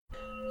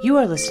You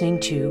are listening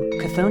to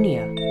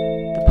Chthoniya,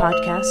 the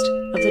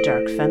podcast of the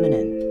Dark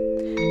Feminine.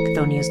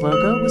 Chthoniya's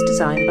logo was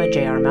designed by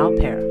J.R.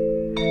 Malpair.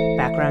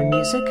 Background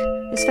music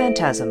is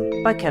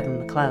Phantasm by Kevin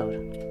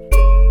MacLeod.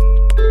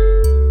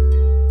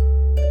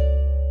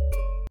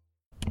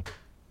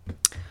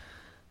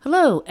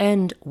 Hello,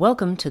 and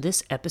welcome to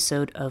this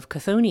episode of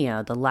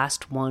Chthoniya, the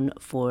last one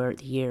for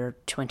the year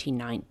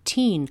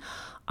 2019.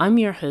 I'm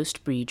your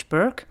host, Breege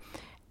Burke,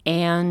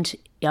 and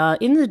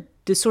in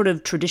the sort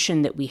of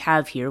tradition that we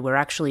have here, we're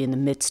actually in the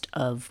midst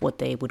of what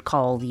they would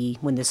call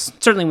when this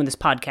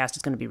podcast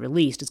is going to be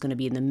released, it's going to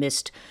be in the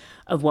midst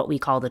of what we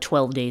call the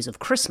 12 days of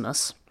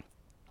Christmas,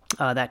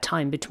 that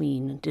time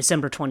between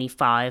December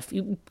 25,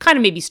 kind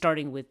of maybe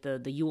starting with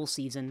the Yule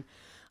season,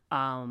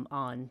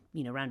 on,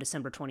 around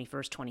December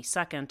 21st,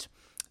 22nd,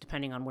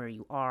 depending on where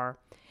you are,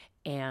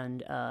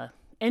 and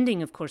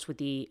ending, of course, with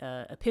the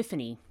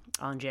Epiphany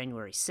on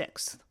January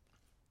 6th,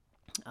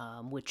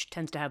 which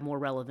tends to have more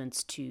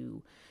relevance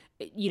to,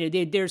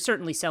 there's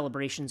certainly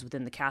celebrations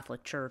within the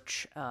Catholic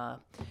Church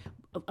of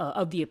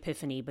the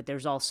Epiphany, but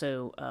there's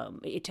also,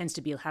 it tends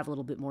to have a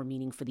little bit more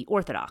meaning for the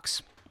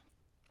Orthodox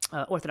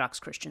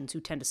Christians who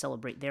tend to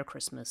celebrate their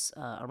Christmas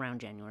around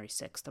January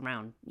 6th,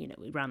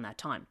 around that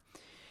time.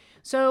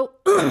 So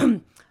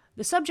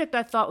the subject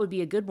I thought would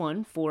be a good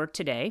one for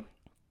today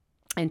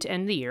and to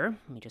end the year,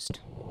 let me just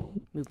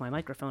move my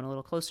microphone a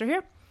little closer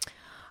here,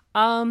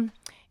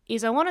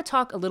 is I want to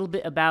talk a little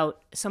bit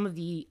about some of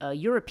the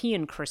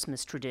European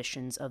Christmas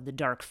traditions of the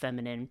Dark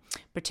Feminine,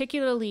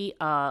 particularly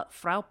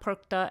Frau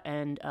Perchta,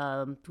 and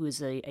who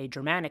is a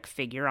Germanic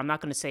figure. I'm not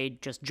going to say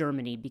just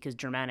Germany, because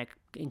Germanic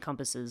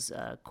encompasses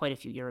quite a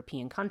few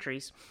European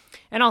countries,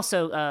 and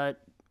also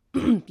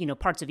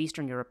parts of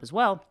Eastern Europe as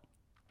well.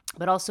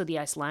 But also the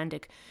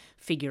Icelandic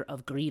figure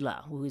of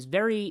Gryla, who is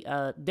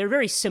they're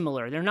very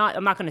similar.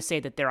 I'm not going to say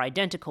that they're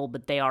identical,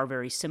 but they are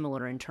very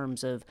similar in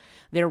terms of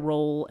their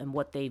role and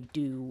what they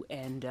do,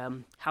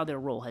 and how their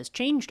role has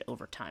changed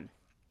over time.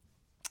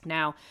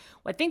 Now,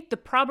 I think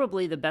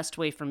probably the best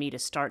way for me to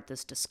start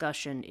this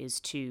discussion is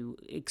to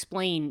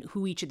explain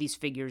who each of these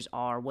figures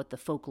are, what the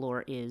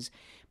folklore is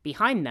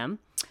behind them,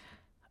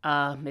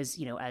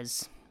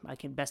 as I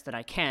can best that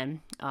I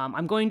can.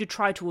 I'm going to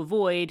try to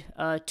avoid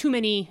too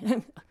many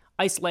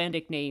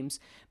Icelandic names,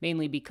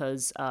 mainly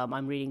because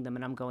I'm reading them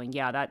and I'm going,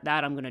 that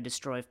I'm going to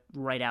destroy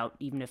right out,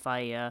 even if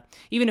I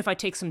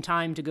take some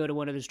time to go to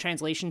one of those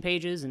translation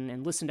pages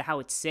and listen to how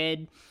it's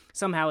said,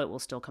 somehow it will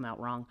still come out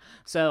wrong.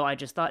 So I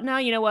just thought, no,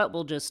 you know what,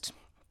 I'll just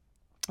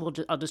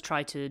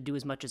try to do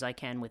as much as I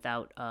can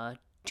without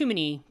too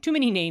many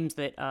names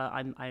that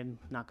I'm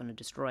not going to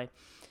destroy.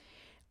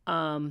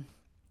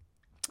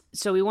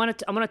 So I'm going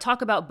to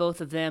talk about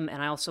both of them,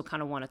 and I also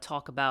kind of want to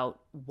talk about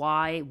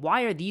why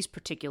are these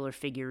particular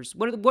figures,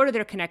 what are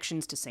their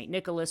connections to St.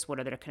 Nicholas, what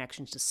are their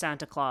connections to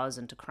Santa Claus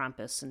and to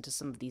Krampus and to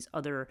some of these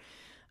other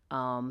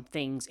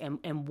things,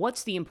 and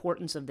what's the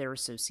importance of their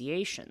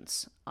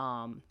associations,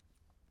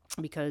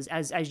 because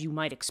as you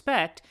might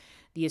expect,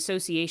 the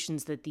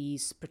associations that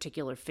these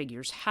particular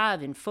figures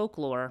have in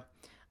folklore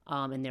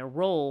and their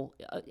role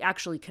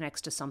actually connects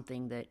to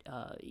something that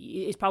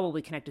is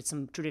probably connected to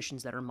some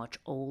traditions that are much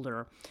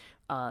older,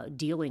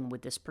 dealing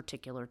with this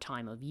particular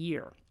time of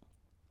year.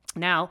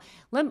 Now,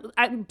 let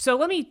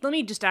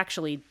me just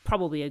actually,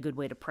 probably a good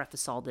way to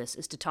preface all this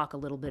is to talk a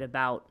little bit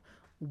about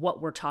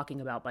what we're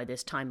talking about by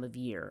this time of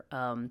year.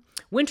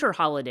 Winter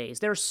holidays.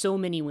 There are so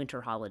many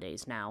winter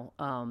holidays now.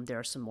 There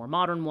are some more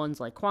modern ones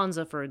like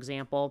Kwanzaa, for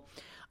example.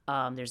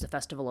 There's the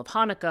Festival of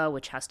Hanukkah,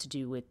 which has to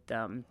do with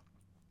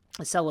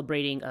a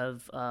celebrating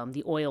of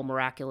the oil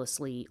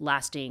miraculously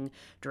lasting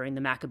during the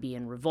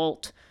Maccabean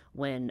revolt,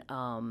 when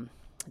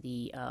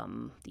the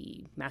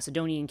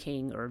Macedonian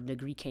king or the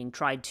Greek king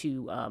tried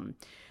to,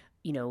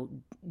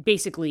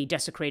 basically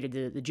desecrated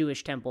the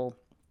Jewish temple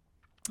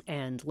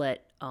and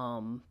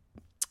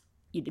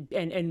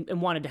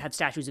and wanted to have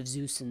statues of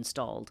Zeus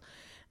installed.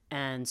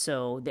 And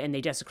so, and they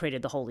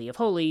desecrated the Holy of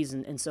Holies,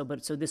 so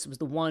this was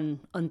the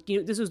one,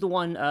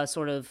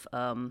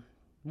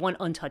 one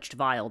untouched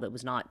vial that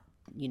was not,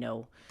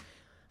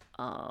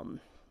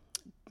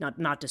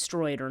 not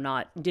destroyed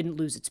or didn't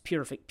lose its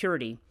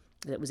purity,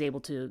 that was able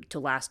to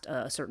last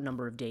a certain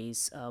number of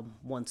days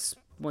once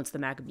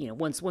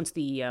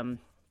the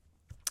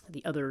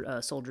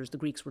other soldiers, the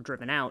Greeks, were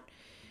driven out.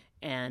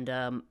 And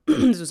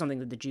this was something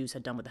that the Jews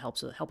had done with the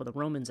help of the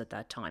Romans at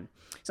that time.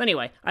 So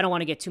anyway, I don't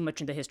want to get too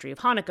much into the history of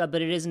Hanukkah,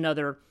 but it is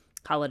another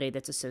holiday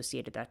that's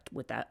associated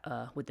with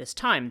this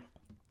time.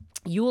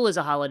 Yule is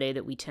a holiday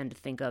that we tend to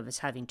think of as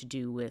having to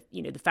do with,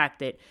 the fact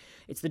that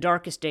it's the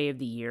darkest day of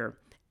the year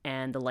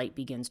and the light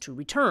begins to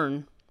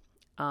return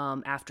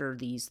after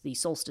these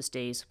solstice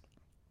days.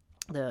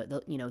 We're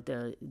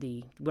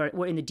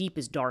in the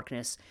deepest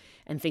darkness,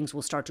 and things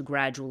will start to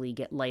gradually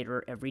get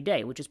lighter every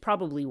day, which is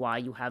probably why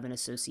you have an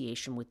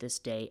association with this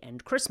day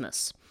and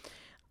Christmas.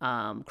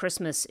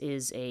 Christmas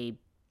is the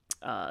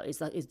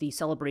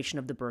celebration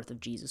of the birth of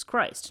Jesus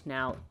Christ.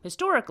 Now,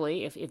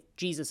 historically, if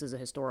Jesus is a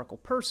historical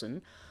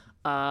person,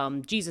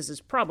 Jesus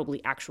is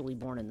probably actually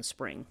born in the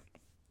spring.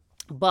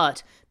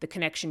 But the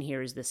connection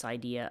here is this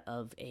idea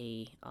of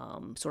a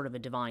sort of a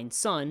divine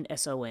son,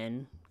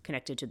 S-O-N,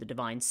 connected to the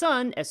divine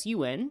son,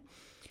 S-U-N,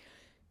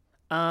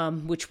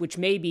 which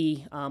may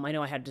be, I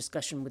know I had a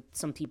discussion with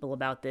some people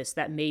about this,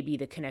 that may be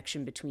the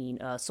connection between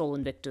Sol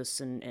Invictus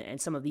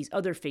and some of these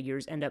other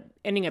figures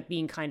ending up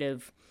being kind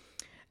of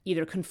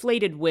either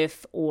conflated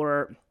with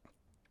or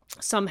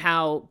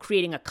somehow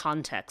creating a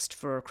context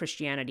for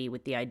Christianity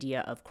with the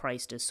idea of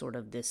Christ as sort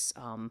of this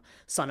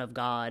Son of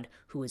God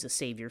who is a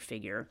savior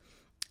figure,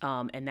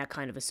 and that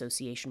kind of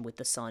association with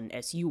the Son,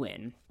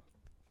 S-U-N,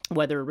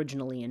 whether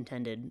originally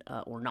intended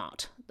or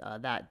not.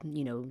 That,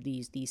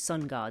 these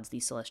sun gods,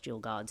 these celestial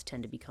gods,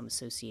 tend to become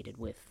associated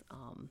with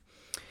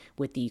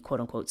the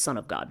quote-unquote Son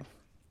of God.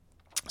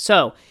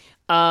 So,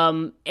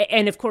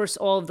 and of course,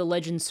 all of the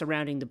legends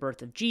surrounding the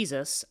birth of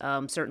Jesus,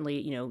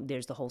 certainly,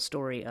 there's the whole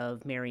story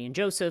of Mary and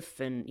Joseph,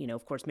 and,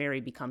 of course,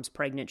 Mary becomes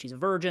pregnant, she's a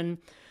virgin,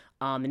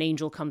 an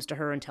angel comes to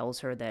her and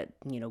tells her that,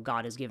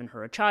 God has given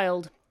her a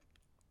child,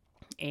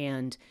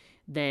 and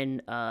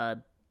then,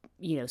 and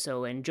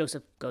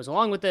Joseph goes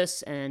along with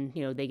this, and,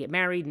 they get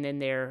married, and then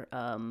they're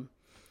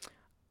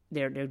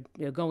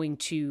going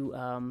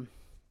to,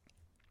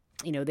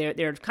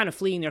 they're kind of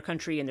fleeing their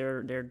country, and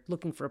they're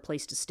looking for a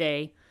place to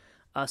stay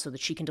so that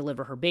she can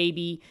deliver her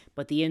baby.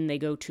 But the inn they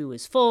go to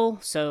is full,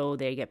 so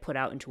they get put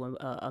out into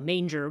a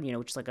manger,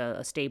 which is like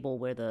a stable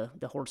where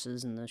the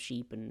horses and the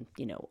sheep and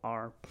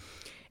are.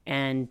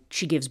 And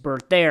she gives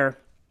birth there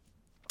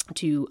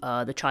to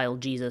the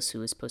child Jesus,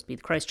 who is supposed to be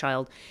the Christ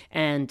child,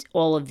 and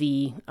all of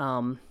the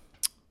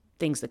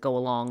things that go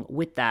along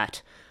with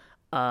that.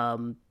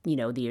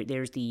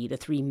 There's the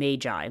three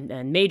magi,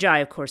 and magi,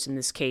 of course, in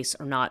this case,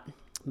 are not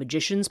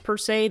magicians per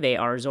se. They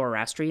are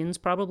Zoroastrians,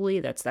 probably.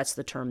 That's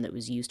the term that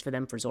was used for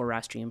them, for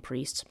Zoroastrian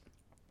priests.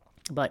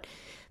 But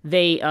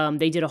they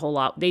did a whole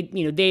lot.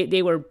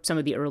 They were some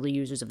of the early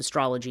users of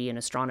astrology and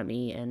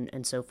astronomy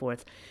and so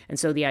forth. And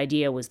so the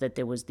idea was that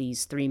there was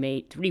these three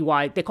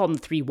wise. They called them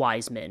three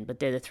wise men, but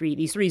they're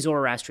these three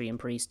Zoroastrian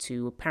priests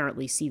who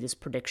apparently see this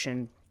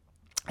prediction.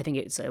 I think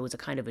it was a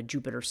kind of a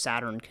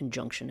Jupiter-Saturn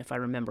conjunction, if I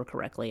remember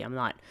correctly. I'm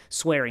not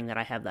swearing that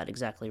I have that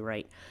exactly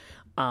right.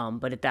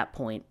 But at that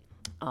point,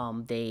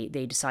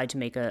 they decide to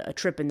make a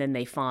trip, and then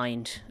they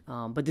find,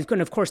 but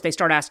then, of course, they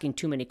start asking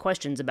too many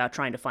questions about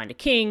trying to find a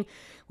king,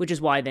 which is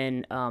why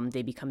then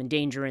they become in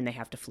danger and they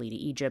have to flee to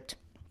Egypt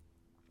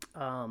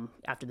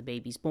after the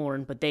baby's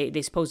born. But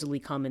they supposedly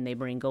come and they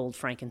bring gold,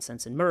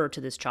 frankincense, and myrrh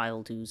to this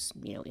child who's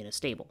in a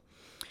stable.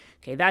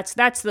 Okay, that's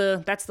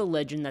the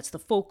legend, that's the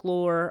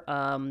folklore.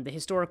 The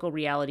historical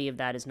reality of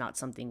that is not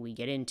something we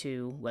get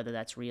into, whether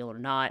that's real or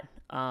not.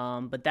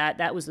 But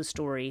that was the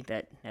story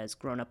that has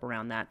grown up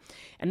around that.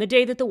 And the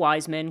day that the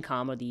wise men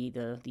come, or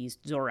these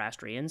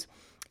Zoroastrians,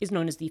 is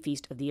known as the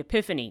Feast of the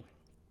Epiphany.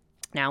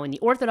 Now, in the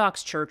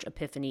Orthodox Church,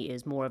 Epiphany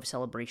is more of a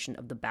celebration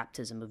of the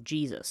baptism of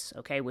Jesus,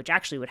 okay, which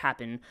actually would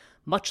happen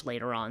much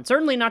later on,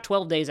 certainly not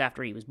 12 days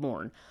after he was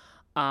born.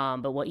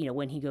 But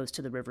when he goes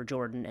to the River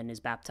Jordan and is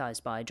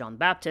baptized by John the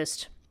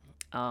Baptist,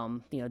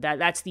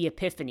 that's the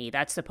Epiphany.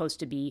 That's supposed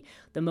to be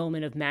the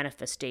moment of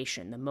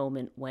manifestation, the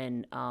moment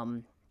when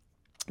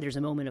there's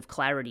a moment of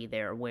clarity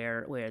there,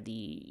 where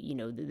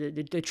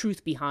the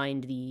truth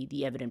behind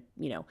the evident,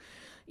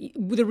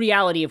 the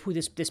reality of who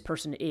this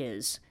person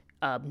is,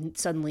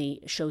 suddenly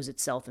shows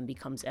itself and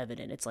becomes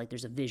evident. It's like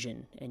there's a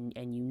vision, and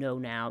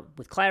now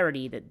with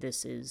clarity that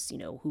this is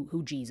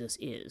who Jesus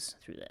is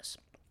through this.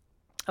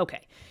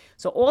 Okay,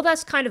 so all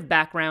that's kind of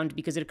background,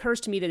 because it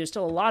occurs to me that there's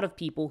still a lot of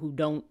people who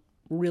don't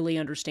really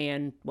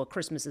understand what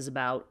Christmas is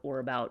about, or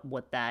about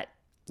what that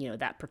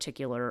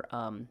particular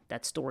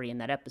that story in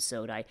that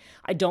episode.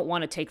 I don't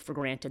want to take for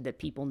granted that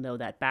people know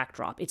that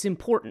backdrop. It's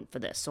important for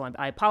this, so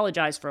I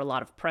apologize for a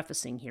lot of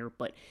prefacing here,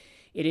 but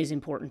it is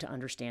important to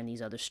understand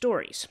these other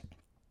stories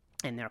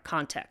and their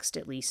context,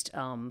 at least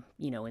in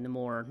the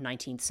more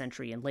 19th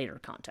century and later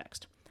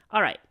context.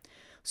 All right.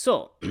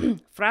 So,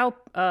 Frau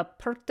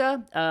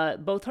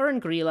Perchta, both her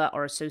and Gryla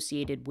are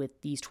associated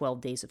with these 12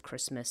 days of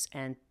Christmas,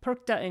 and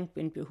Perchta,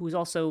 who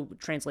also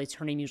translates,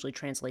 her name usually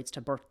translates to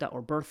Bertha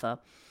or Bertha,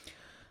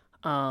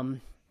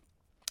 and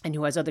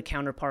who has other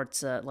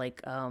counterparts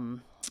like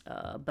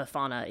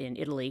Befana in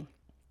Italy.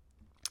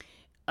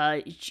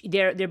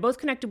 They're both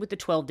connected with the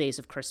 12 days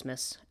of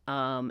Christmas,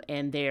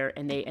 and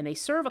they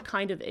serve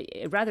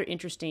a rather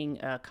interesting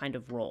kind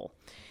of role.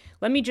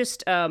 Let me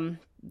just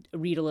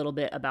read a little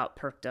bit about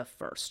Perchta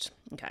first.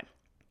 Okay.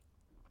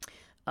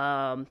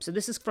 So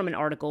this is from an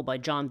article by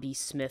John B.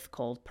 Smith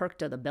called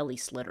Perchta the Belly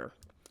Slitter.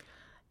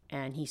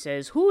 And he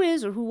says, who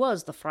is or who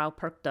was the Frau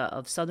Perchta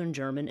of Southern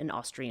German and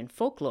Austrian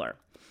folklore?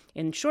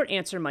 And short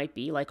answer might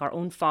be, like our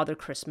own Father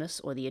Christmas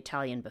or the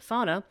Italian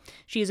Befana,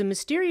 she is a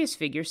mysterious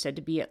figure said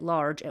to be at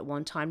large at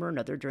one time or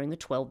another during the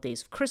 12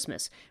 days of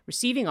Christmas,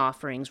 receiving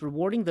offerings,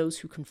 rewarding those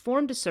who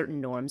conform to certain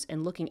norms,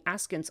 and looking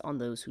askance on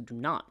those who do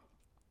not.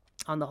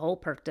 On the whole,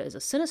 Perchta is a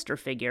sinister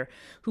figure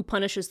who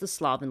punishes the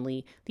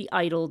slovenly, the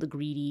idle, the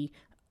greedy,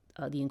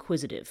 the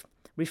inquisitive.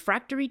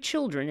 Refractory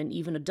children and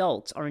even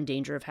adults are in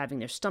danger of having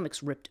their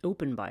stomachs ripped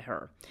open by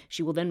her.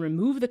 She will then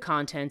remove the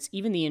contents,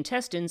 even the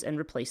intestines, and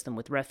replace them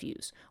with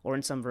refuse, or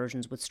in some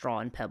versions with straw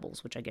and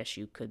pebbles, which I guess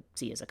you could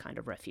see as a kind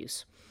of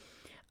refuse.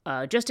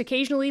 Just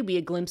occasionally,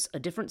 we glimpse a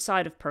different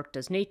side of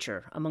Perchta's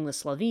nature. Among the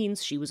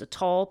Slavines, she was a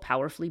tall,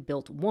 powerfully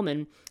built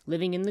woman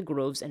living in the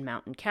groves and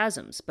mountain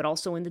chasms, but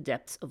also in the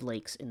depths of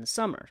lakes in the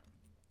summer.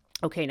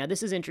 Okay, now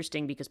this is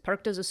interesting because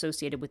Perchta is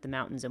associated with the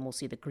mountains, and we'll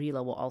see that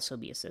Gryla will also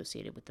be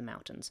associated with the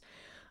mountains,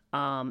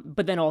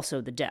 but then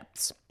also the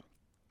depths.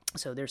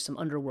 So there's some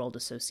underworld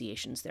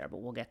associations there,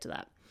 but we'll get to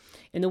that.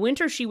 In the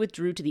winter, she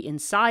withdrew to the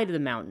inside of the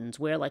mountains,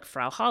 where, like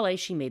Frau Halle,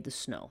 she made the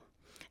snow.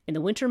 In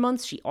the winter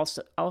months, she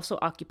also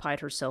occupied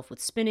herself with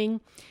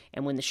spinning,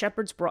 and when the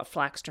shepherds brought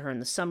flax to her in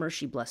the summer,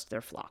 she blessed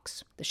their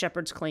flocks. The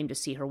shepherds claimed to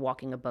see her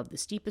walking above the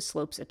steepest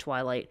slopes at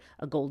twilight,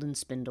 a golden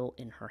spindle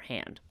in her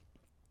hand.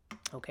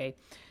 Okay,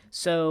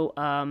 so,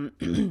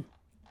 and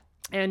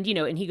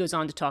he goes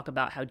on to talk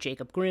about how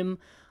Jacob Grimm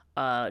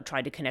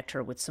tried to connect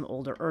her with some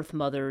older Earth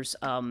mothers,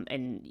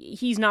 and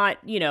he's not,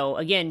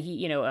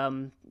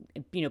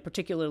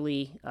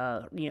 particularly,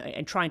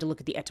 and trying to look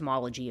at the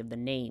etymology of the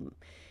name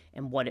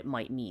and what it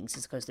might mean,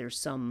 because there's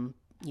some,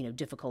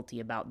 difficulty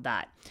about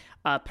that.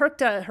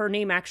 Perchta, her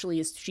name actually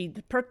is,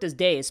 Perchta's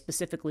day is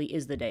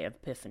the day of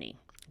Epiphany,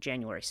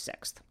 January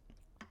 6th.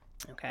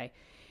 Okay,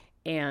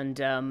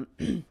 and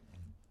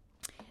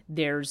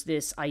there's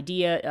this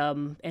idea,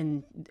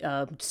 and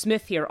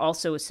Smith here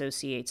also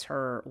associates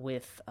her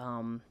with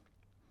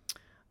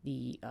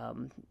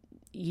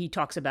he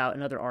talks about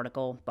another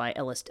article by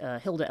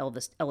Hilda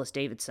Ellis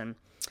Davidson,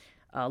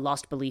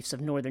 Lost Beliefs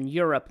of Northern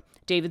Europe.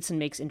 Davidson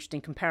makes interesting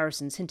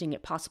comparisons, hinting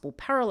at possible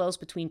parallels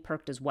between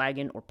Perchta's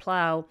wagon or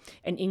plow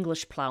and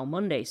English Plough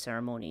Monday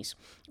ceremonies,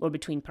 or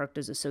between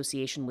Perchta's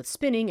association with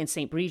spinning and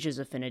St. Brige's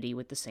affinity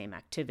with the same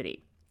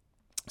activity.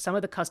 Some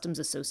of the customs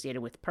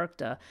associated with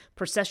Perchta,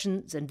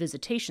 processions and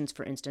visitations,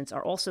 for instance,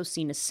 are also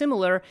seen as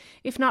similar,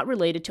 if not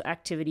related, to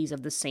activities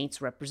of the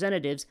saints'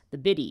 representatives, the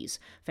biddies,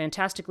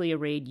 fantastically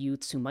arrayed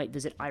youths who might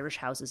visit Irish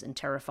houses and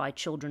terrify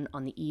children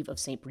on the eve of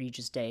St.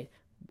 Brige's Day,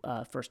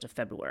 1st of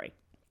February.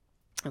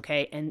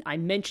 Okay, and I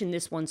mention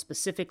this one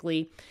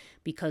specifically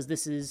because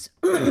this is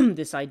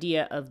this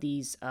idea of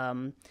these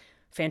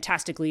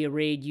fantastically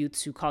arrayed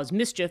youths who cause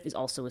mischief is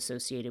also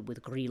associated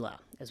with Gryla,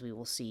 as we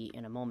will see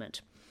in a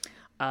moment.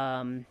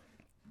 I'm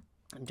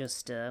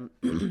just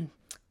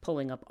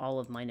pulling up all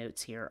of my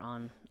notes here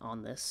on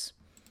this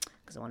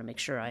because I want to make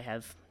sure I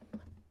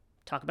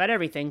talk about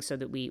everything so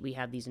that we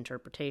have these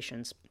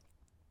interpretations.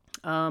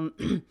 Now,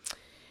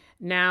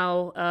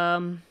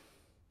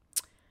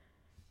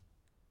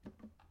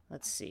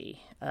 let's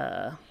see.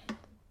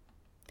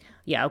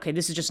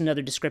 This is just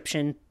another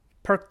description.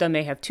 Perchta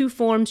may have two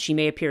forms. She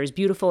may appear as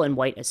beautiful and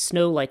white as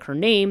snow, like her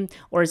name,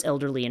 or as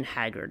elderly and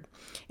haggard.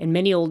 In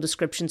many old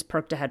descriptions,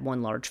 Perchta had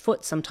one large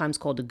foot, sometimes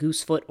called a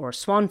goose foot or a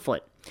swan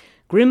foot.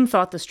 Grimm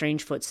thought the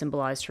strange foot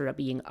symbolized her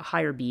being a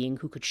higher being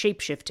who could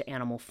shapeshift to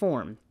animal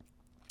form.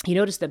 He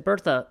noticed that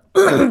Bertha,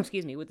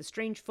 with the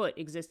strange foot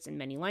exists in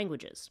many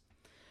languages.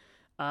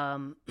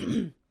 And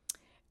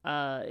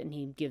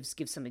he gives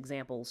some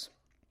examples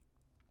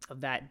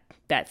of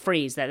that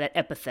phrase, that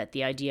epithet,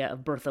 the idea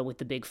of Bertha with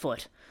the big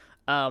foot.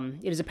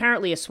 It is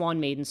apparently a swan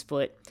maiden's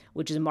foot,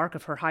 which is a mark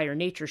of her higher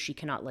nature she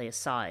cannot lay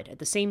aside. At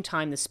the same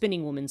time, the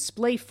spinning woman's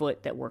splay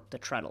foot that worked the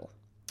treadle.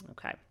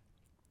 Okay.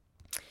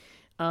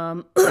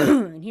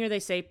 And here they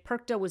say,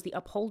 Perchta was the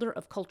upholder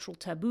of cultural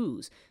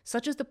taboos,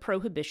 such as the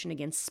prohibition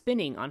against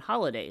spinning on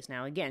holidays.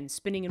 Now, again,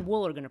 spinning and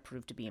wool are going to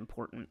prove to be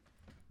important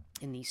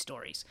in these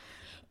stories.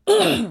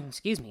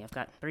 Excuse me, I've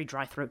got a very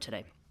dry throat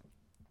today.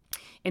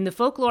 In the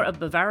folklore of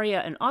Bavaria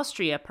and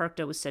Austria,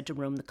 Perchta was said to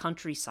roam the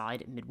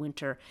countryside in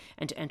midwinter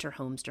and to enter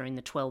homes during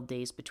the 12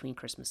 days between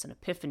Christmas and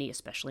Epiphany,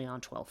 especially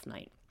on Twelfth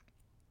Night.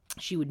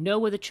 She would know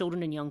whether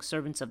children and young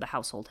servants of the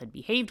household had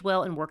behaved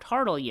well and worked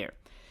hard all year.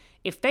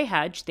 If they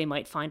had, they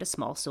might find a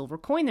small silver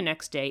coin the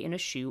next day in a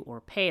shoe or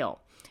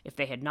pail. If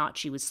they had not,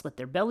 she would slit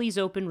their bellies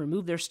open,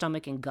 remove their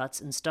stomach and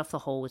guts, and stuff the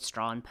hole with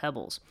straw and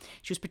pebbles.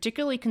 She was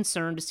particularly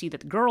concerned to see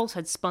that the girls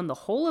had spun the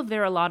whole of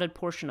their allotted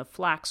portion of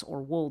flax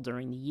or wool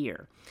during the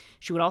year.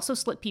 She would also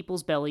slit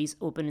people's bellies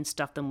open and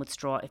stuff them with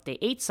straw if they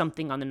ate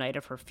something on the night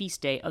of her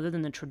feast day other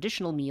than the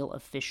traditional meal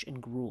of fish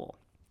and gruel.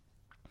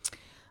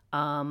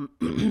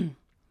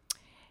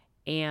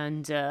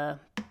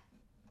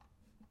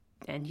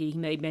 And he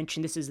may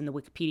mention, this is in the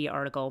Wikipedia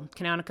article,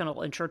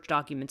 canonical and church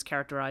documents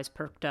characterize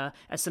Perchta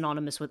as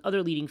synonymous with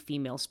other leading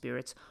female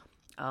spirits,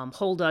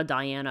 Holda,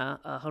 Diana,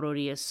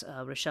 Herodias,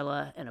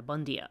 Rochella, and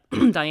Abundia.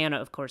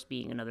 Diana, of course,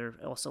 being another,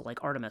 also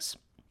like Artemis,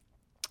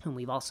 whom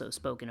we've also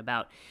spoken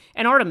about.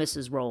 And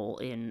Artemis's role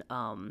in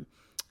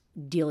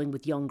dealing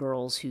with young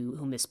girls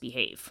who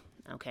misbehave,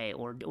 okay,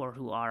 or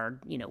who are,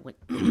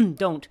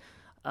 don't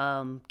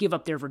give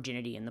up their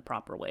virginity in the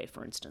proper way,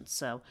 for instance.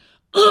 So,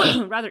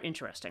 rather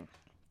interesting.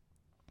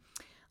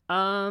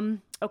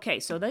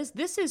 Okay, so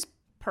this is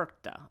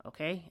Perchta,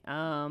 okay?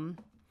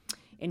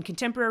 In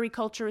contemporary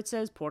culture, it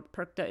says,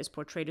 Perchta is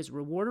portrayed as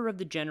rewarder of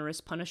the generous,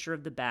 punisher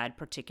of the bad,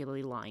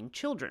 particularly lying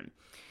children.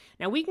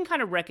 Now, we can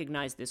kind of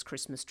recognize this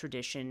Christmas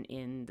tradition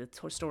in the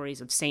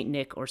stories of Saint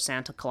Nick or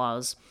Santa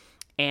Claus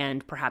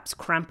and perhaps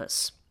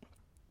Krampus.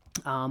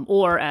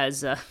 Or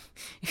as,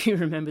 if you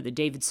remember the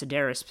David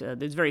Sedaris,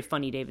 there's a very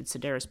funny David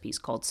Sedaris piece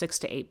called 6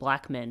 to 8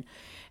 Black Men.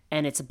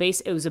 And it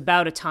was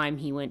about a time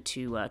he went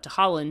to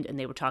Holland, and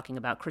they were talking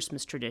about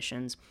Christmas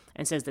traditions,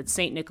 and says that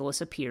Saint Nicholas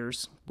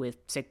appears with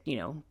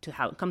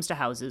comes to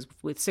houses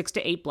with 6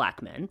 to 8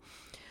 black men,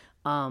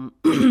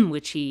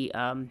 which he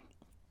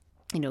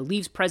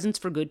leaves presents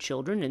for good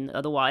children, and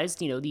otherwise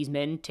these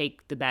men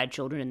take the bad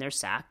children in their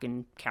sack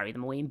and carry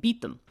them away and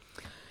beat them.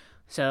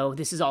 So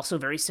this is also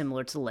very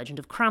similar to the legend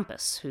of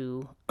Krampus,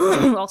 who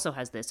also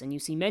has this. And you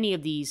see many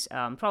of these,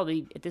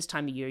 probably at this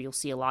time of year, you'll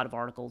see a lot of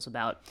articles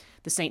about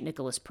the St.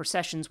 Nicholas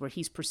processions where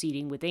he's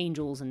proceeding with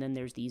angels, and then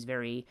there's these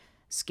very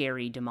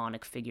scary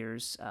demonic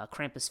figures,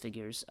 Krampus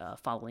figures,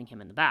 following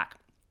him in the back.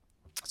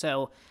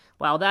 So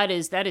while that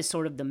is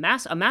sort of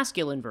a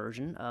masculine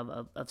version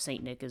of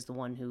St. Nick is the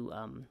one who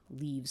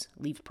leaves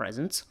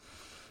presents,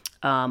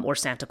 or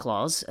Santa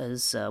Claus,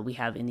 as we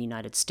have in the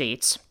United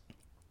States.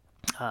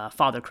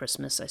 Father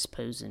Christmas, I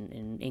suppose,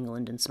 in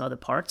England and some other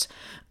parts.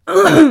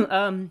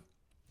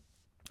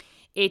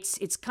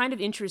 It's kind of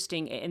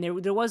interesting, and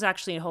there was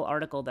actually a whole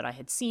article that I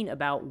had seen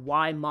about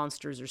why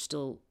monsters are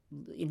still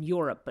in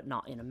Europe but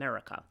not in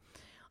America.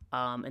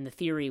 And the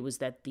theory was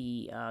that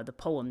the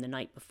poem "The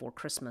Night Before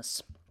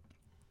Christmas"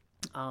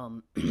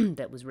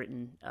 that was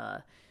written,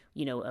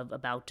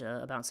 about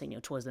saying,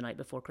 'twas the night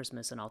before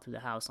Christmas, and all through the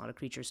house, not a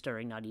creature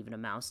stirring, not even a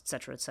mouse,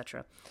 etc.,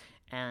 etc.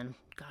 And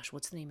gosh,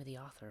 what's the name of the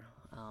author?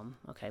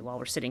 Okay, while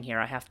we're sitting here,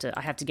 I have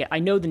to get. I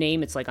know the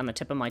name; it's like on the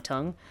tip of my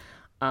tongue.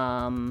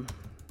 Let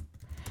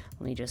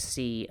me just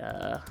see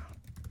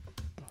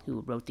who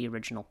wrote the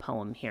original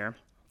poem here.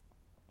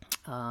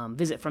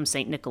 "Visit from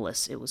St.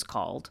 Nicholas," it was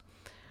called.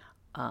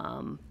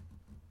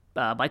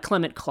 By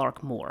Clement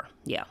Clark Moore.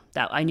 Yeah,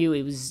 that I knew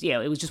it was. Yeah,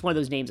 it was just one of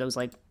those names. I was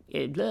like,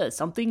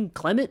 something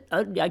Clement.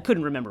 I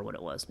couldn't remember what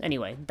it was.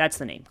 Anyway, that's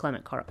the name,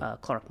 Clement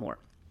Clark Moore.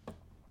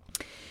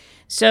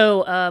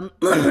 So,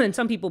 and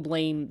some people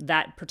blame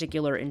that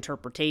particular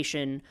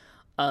interpretation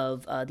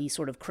of these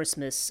sort of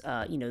Christmas,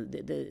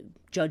 the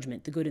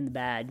judgment, the good and the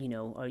bad.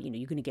 You're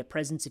going to get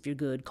presents if you're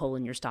good, coal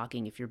in your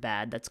stocking if you're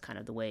bad. That's kind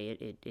of the way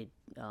it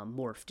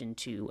morphed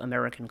into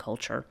American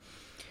culture.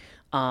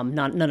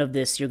 None of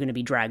this, you're going to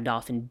be dragged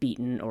off and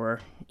beaten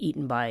or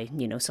eaten by,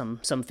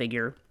 some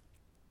figure.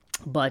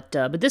 But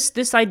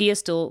this idea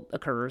still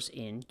occurs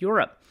in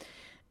Europe.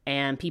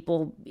 And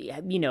people,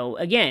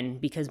 again,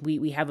 because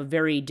we have a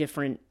very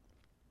different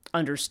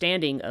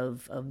understanding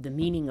of the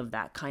meaning of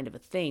that kind of a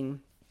thing.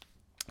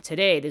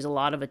 Today, there's a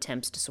lot of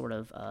attempts to sort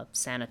of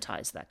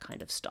sanitize that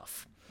kind of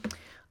stuff.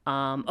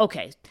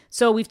 Okay,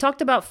 so we've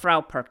talked about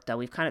Frau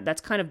Perchta.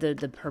 That's kind of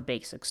her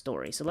basic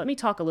story. So let me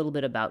talk a little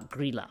bit about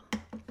Gryla.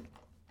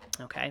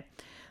 Okay.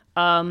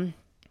 Now,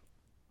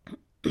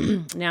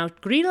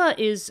 Gryla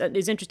is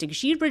interesting.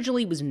 She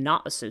originally was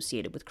not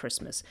associated with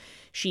Christmas.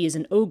 She is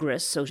an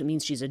ogress, so it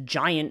means she's a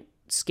giant,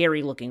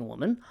 scary-looking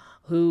woman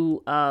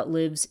who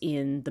lives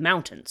in the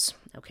mountains.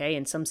 Okay,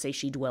 and some say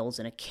she dwells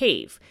in a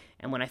cave.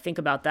 And when I think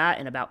about that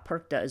and about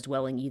Perchta as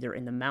dwelling either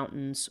in the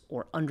mountains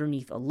or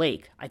underneath a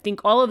lake, I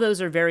think all of those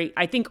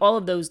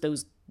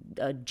those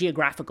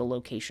geographical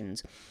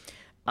locations.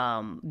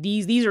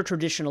 These are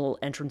traditional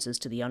entrances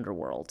to the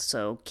underworld,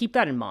 so keep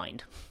that in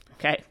mind.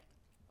 Okay.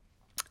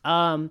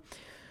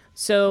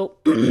 So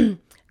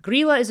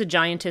Gryla is a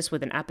giantess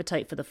with an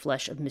appetite for the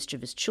flesh of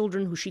mischievous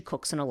children who she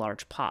cooks in a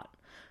large pot.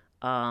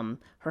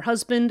 Her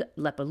husband,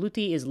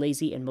 Lepaluti, is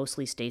lazy and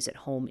mostly stays at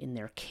home in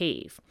their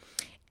cave.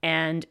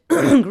 And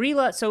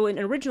Gryla, so in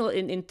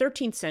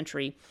 13th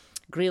century,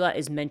 Gryla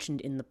is mentioned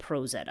in the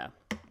Prose Edda,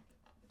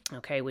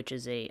 okay, which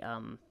is a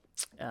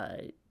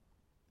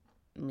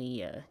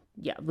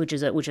which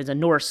is a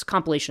Norse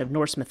compilation of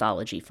Norse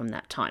mythology from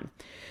that time,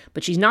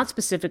 but she's not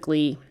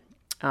specifically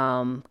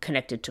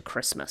connected to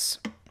Christmas.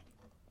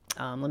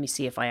 Let me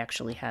see if I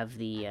actually have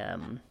the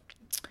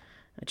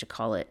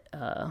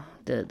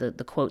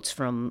the quotes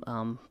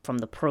from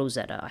the Prose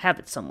Edda. I have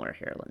it somewhere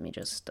here. Let me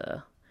just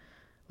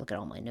look at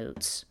all my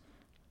notes.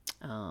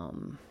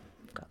 I've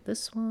got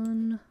this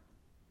one.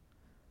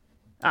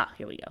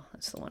 Here we go.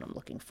 That's the one I'm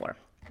looking for.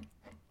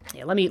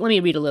 Yeah, let me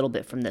read a little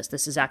bit from this.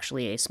 This is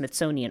actually a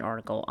Smithsonian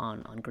article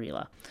on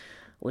Gryla,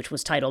 which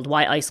was titled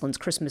 "Why Iceland's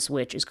Christmas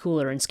Witch is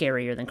Cooler and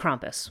Scarier Than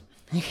Krampus."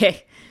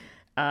 Okay.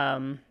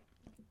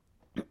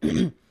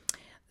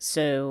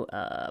 So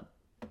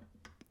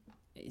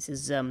it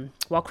says,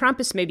 while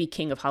Krampus may be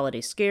king of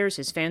holiday scares,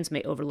 his fans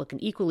may overlook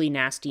an equally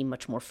nasty,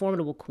 much more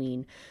formidable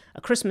queen,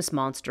 a Christmas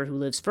monster who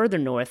lives further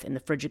north in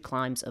the frigid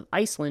climes of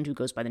Iceland, who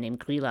goes by the name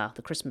Gryla,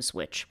 the Christmas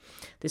witch.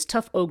 This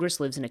tough ogress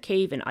lives in a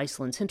cave in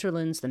Iceland's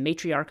hinterlands, the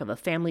matriarch of a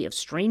family of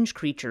strange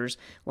creatures,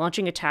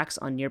 launching attacks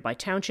on nearby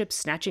townships,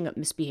 snatching up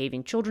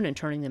misbehaving children and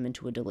turning them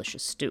into a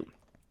delicious stew.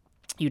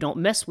 You don't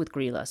mess with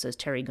Gryla, says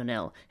Terry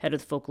Gunnell, head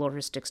of the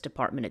folkloristics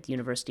department at the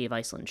University of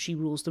Iceland. She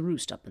rules the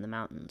roost up in the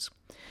mountains.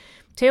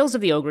 Tales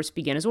of the ogress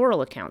begin as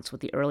oral accounts,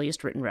 with the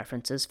earliest written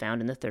references found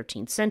in the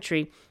 13th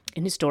century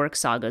in historic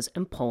sagas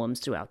and poems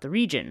throughout the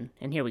region.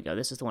 And here we go,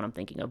 this is the one I'm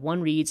thinking of.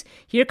 One reads,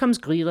 "Here comes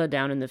Gryla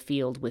down in the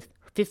field with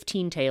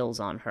 15 tails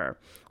on her,"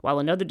 while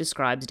another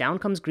describes, "Down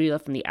comes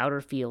Gryla from the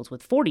outer fields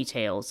with 40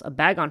 tails, a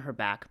bag on her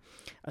back,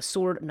 a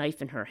sword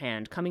knife in her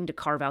hand, coming to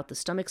carve out the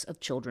stomachs of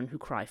children who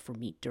cry for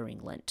meat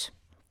during Lent."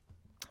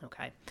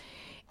 Okay.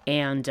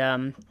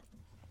 And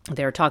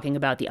they're talking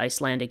about the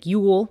Icelandic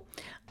Yule.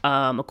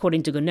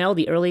 According to Gunnell,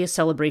 the earliest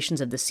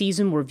celebrations of the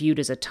season were viewed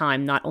as a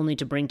time not only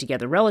to bring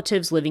together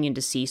relatives living and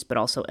deceased, but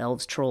also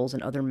elves, trolls,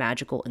 and other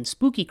magical and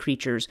spooky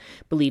creatures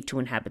believed to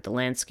inhabit the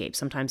landscape.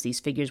 Sometimes these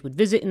figures would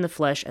visit in the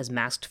flesh as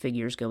masked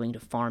figures going to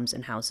farms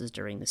and houses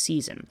during the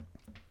season.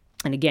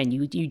 And again,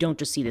 you don't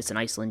just see this in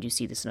Iceland, you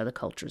see this in other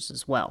cultures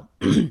as well.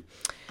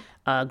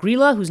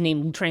 Gryla, whose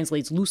name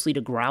translates loosely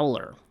to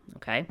growler,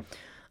 okay,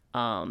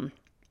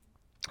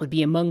 would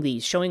be among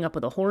these, showing up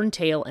with a horned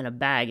tail and a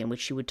bag in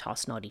which she would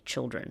toss naughty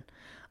children.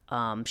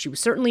 She was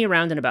certainly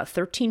around in about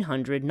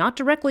 1300, not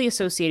directly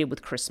associated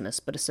with Christmas,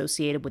 but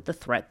associated with the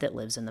threat that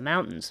lives in the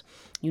mountains.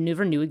 You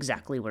never knew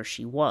exactly where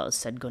she was,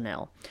 said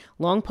Gunnell.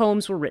 Long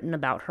poems were written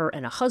about her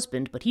and a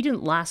husband, but he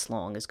didn't last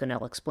long, as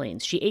Gunnell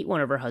explains. She ate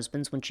one of her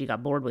husbands when she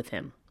got bored with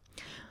him.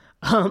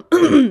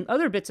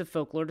 Other bits of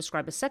folklore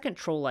describe a second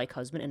troll-like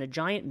husband and a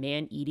giant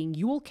man-eating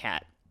Yule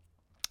cat,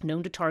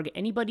 known to target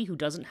anybody who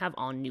doesn't have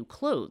on new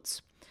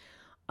clothes.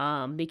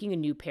 Making a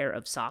new pair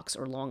of socks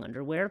or long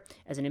underwear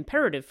as an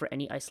imperative for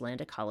any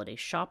Icelandic holiday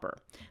shopper.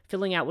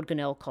 Filling out what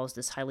Gunnell calls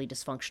this highly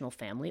dysfunctional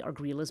family are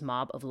Gryla's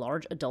mob of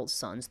large adult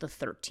sons, the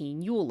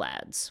 13 Yule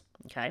lads.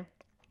 Okay?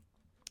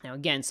 Now,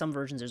 again, some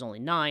versions there's only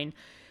 9,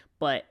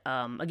 but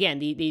again,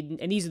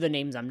 and these are the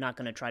names I'm not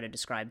going to try to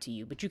describe to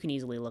you, but you can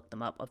easily look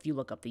them up. If you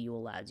look up the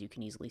Yule lads, you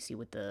can easily see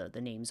what the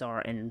names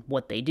are and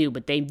what they do.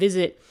 But they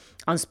visit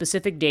on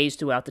specific days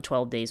throughout the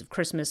 12 days of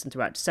Christmas and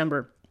throughout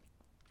December,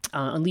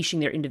 unleashing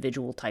their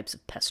individual types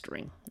of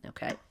pestering.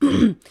 Okay.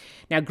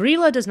 Now,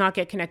 Gryla does not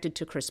get connected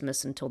to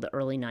Christmas until the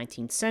early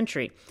 19th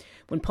century,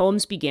 when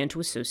poems began to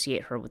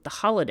associate her with the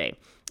holiday.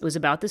 It was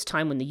about this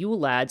time when the Yule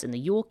lads and the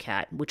Yule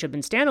cat, which had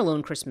been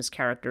standalone Christmas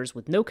characters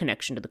with no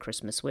connection to the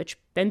Christmas witch,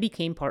 then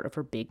became part of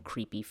her big,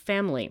 creepy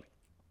family.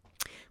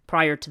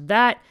 Prior to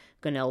that,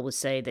 Gunnell would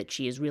say that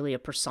she is really a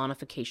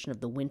personification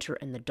of the winter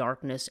and the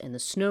darkness and the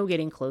snow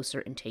getting closer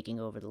and taking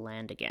over the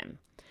land again.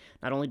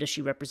 Not only does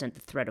she represent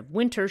the threat of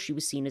winter, she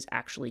was seen as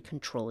actually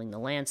controlling the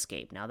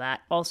landscape. Now that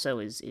also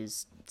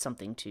is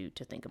something to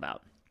think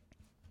about.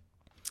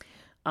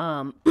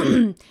 Now,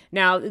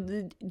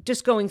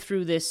 just going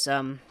through this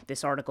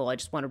this article, I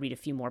just want to read a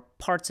few more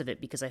parts of it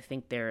because I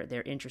think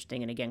they're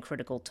interesting and, again,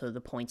 critical to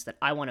the points that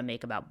I want to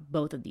make about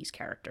both of these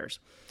characters.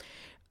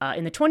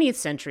 In the 20th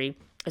century,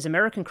 as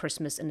American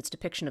Christmas and its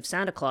depiction of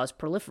Santa Claus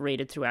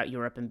proliferated throughout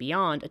Europe and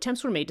beyond,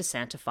 attempts were made to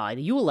Santify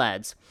the Yule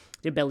lads.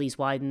 Their bellies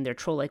widened, their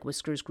troll-like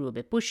whiskers grew a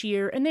bit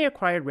bushier, and they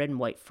acquired red and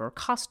white fur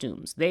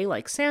costumes. They,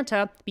 like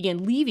Santa,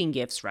 began leaving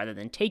gifts rather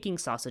than taking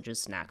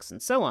sausages, snacks,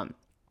 and so on.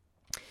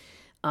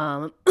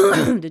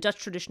 The Dutch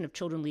tradition of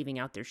children leaving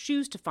out their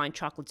shoes to find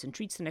chocolates and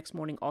treats the next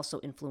morning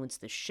also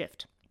influenced this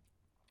shift.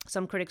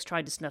 Some critics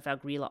tried to snuff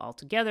out Gryla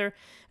altogether,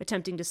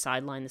 attempting to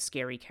sideline the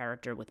scary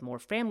character with more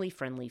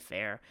family-friendly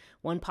fare.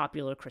 One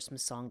popular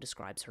Christmas song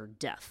describes her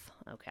death.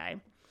 Okay.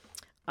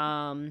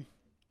 And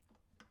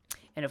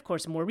of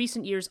course, in more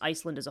recent years,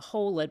 Iceland as a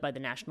whole, led by the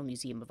National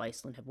Museum of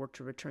Iceland, have worked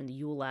to return the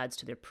Yule lads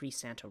to their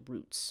pre-Santa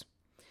roots.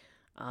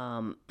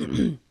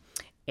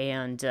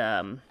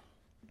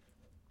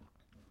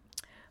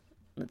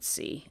 Let's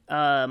see.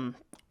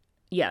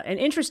 Yeah, an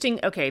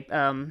interesting,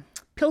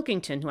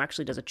 Pilkington, who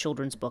actually does a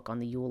children's book on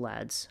the Yule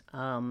lads,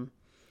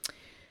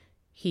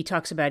 he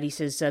says,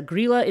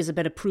 Gryla is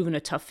proven a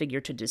tough figure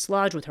to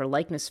dislodge, with her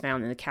likeness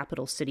found in the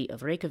capital city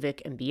of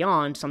Reykjavik and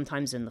beyond,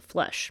 sometimes in the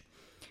flesh.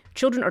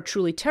 Children are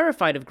truly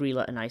terrified of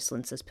Gryla in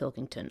Iceland, says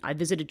Pilkington. I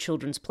visited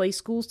children's play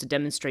schools to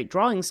demonstrate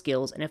drawing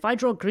skills, and if I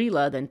draw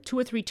Gryla, then 2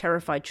 or 3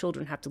 terrified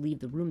children have to leave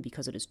the room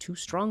because it is too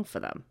strong for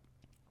them.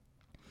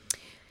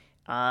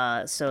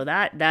 So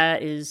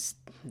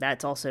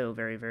that's also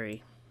very,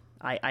 very,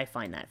 I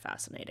find that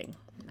fascinating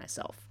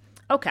myself.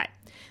 Okay,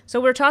 so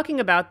we're talking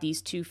about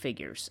these 2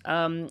 figures.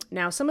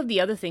 Now, some of the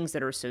other things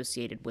that are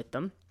associated with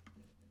them,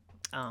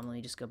 let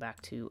me just go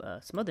back to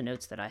some other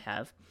notes that I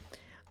have.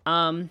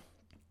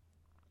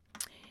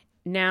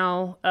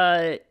 Now,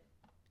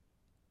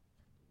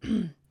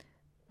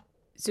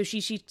 so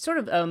she sort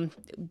of,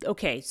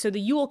 okay, so the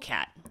Yule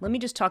cat. Let me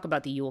just talk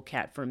about the Yule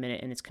cat for a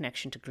minute and its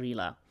connection to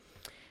Gryla.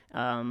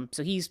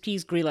 So he's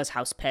Gryla's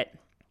house pet.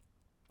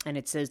 And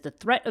it says the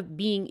threat of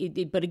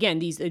being, but again,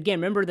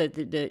 remember that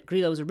the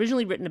Gryla was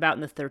originally written about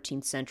in the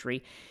 13th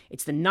century.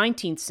 It's the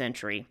 19th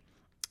century,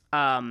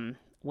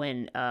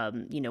 when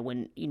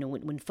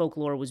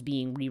folklore was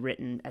being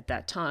rewritten at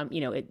that time,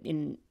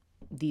 in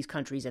these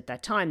countries at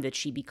that time, that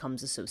she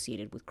becomes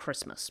associated with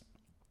Christmas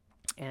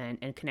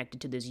and connected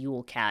to this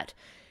Yule cat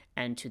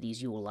and to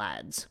these Yule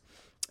lads.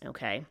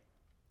 Okay.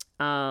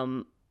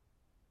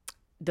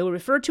 Though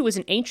referred to as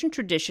an ancient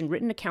tradition,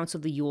 written accounts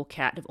of the Yule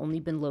cat have only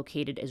been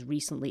located as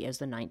recently as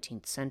the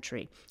 19th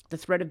century. The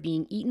threat of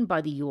being eaten by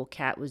the Yule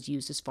cat was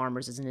used as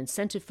farmers as an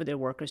incentive for their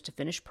workers to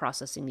finish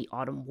processing the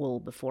autumn wool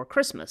before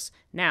Christmas.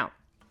 Now,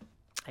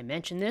 I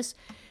mention this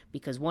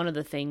because one of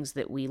the things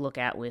that we look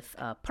at with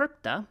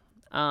Perchta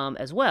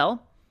as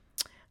well,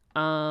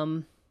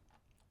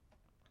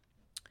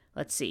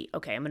 let's see.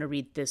 Okay, I'm going to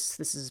read this.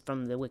 This is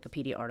from the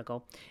Wikipedia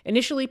article.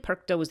 Initially,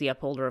 Perchta was the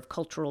upholder of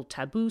cultural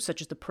taboos, such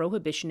as the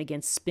prohibition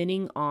against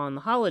spinning on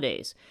the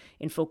holidays.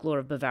 In folklore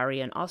of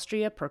Bavaria and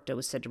Austria, Perchta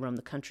was said to roam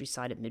the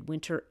countryside at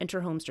midwinter,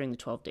 enter homes during the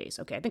 12 days.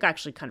 Okay, I think I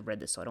actually kind of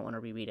read this, so I don't want to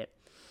reread it.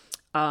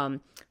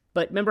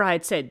 But remember I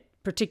had said,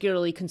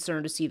 particularly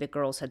concerned to see that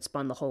girls had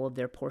spun the whole of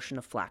their portion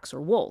of flax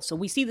or wool. So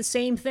we see the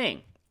same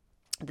thing.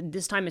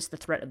 This time it's the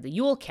threat of the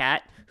Yule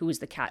cat, who is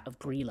the cat of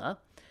Gryla.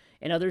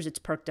 In others, it's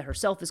Perchta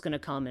herself is going to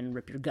come and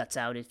rip your guts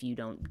out if you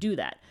don't do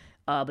that.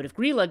 But if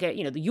Gryla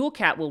the Yule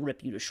cat will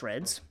rip you to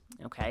shreds.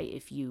 Okay,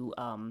 if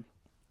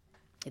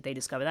they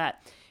discover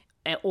that,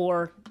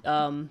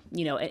 and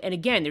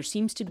again, there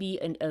seems to be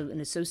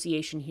an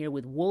association here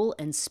with wool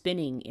and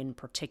spinning in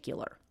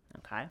particular.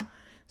 Okay,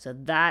 so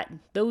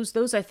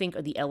those I think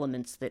are the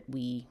elements that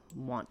we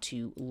want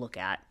to look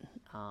at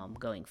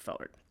going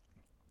forward.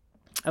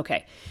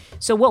 Okay,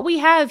 so what we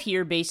have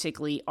here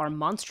basically are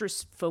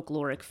monstrous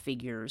folkloric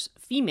figures,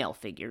 female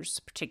figures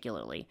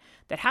particularly,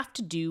 that have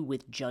to do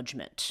with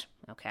judgment,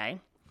 okay?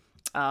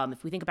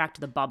 If we think back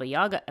to the Baba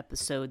Yaga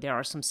episode, there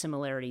are some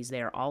similarities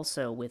there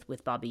also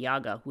with Baba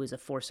Yaga, who is a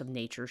force of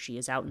nature. She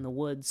is out in the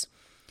woods,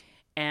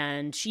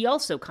 and she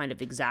also kind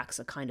of exacts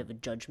a kind of a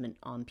judgment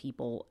on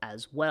people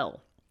as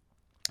well,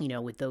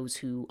 with those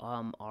who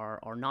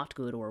are not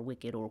good or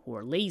wicked or who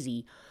are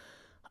lazy,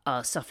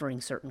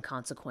 suffering certain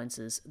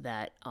consequences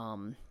that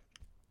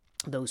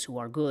those who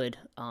are good,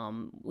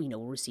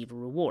 will receive a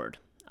reward.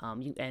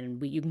 You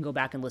can go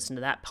back and listen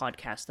to that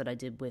podcast that I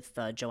did with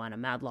Joanna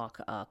Madlock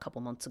a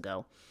couple months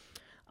ago.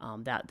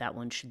 That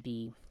one should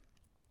be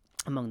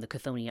among the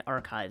Chthonian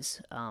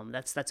archives.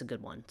 That's a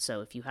good one.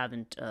 So if you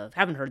haven't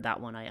heard that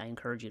one, I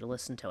encourage you to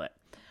listen to it.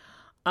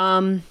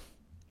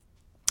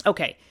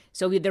 Okay,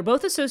 so they're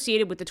both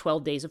associated with the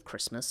 12 days of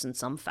Christmas in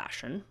some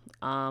fashion.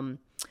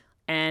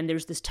 And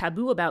there's this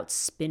taboo about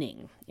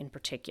spinning in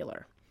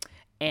particular,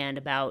 and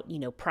about,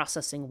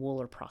 processing wool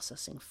or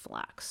processing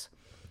flax.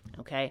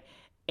 Okay.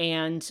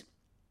 And,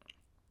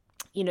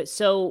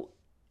 so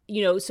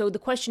the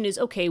question is,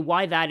 okay,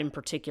 why that in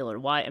particular?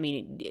 Why? I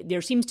mean,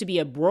 there seems to be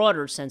a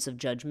broader sense of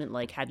judgment,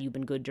 like, have you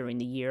been good during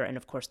the year? And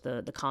of course,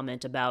 the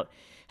comment about,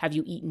 have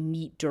you eaten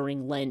meat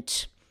during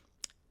Lent?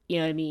 You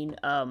know what I mean?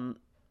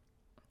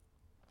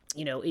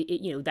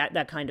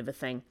 That kind of a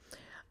thing.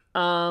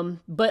 But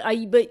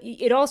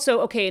it also,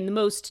 okay, in the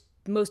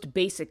most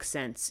basic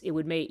sense, it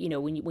would make,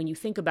 when you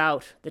think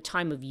about the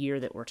time of year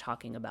that we're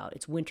talking about,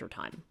 it's winter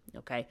time.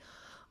 Okay.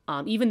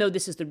 Even though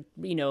this is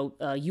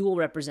Yule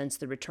represents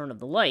the return of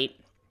the light,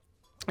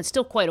 it's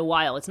still quite a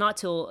while. It's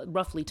not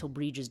roughly till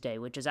Breege's Day,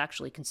 which is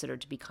actually considered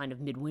to be kind of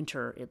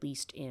midwinter, at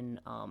least in,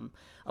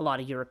 a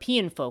lot of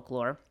European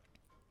folklore.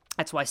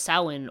 That's why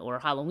Samhain or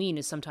Halloween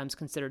is sometimes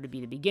considered to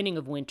be the beginning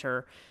of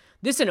winter.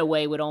 This, in a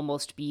way, would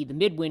almost be the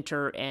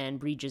midwinter, and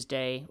Breege's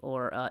Day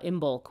or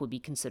Imbolc would be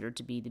considered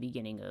to be the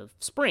beginning of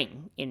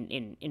spring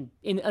in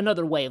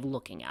another way of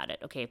looking at it.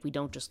 Okay, if we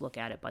don't just look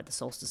at it by the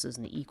solstices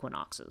and the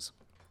equinoxes,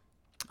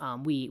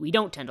 we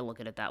don't tend to look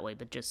at it that way,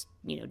 but just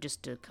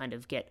to kind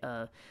of get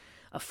a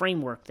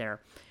framework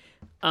there.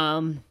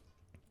 But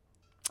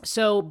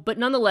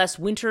nonetheless,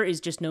 winter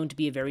is just known to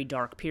be a very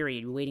dark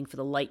period. We're waiting for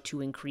the light to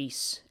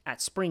increase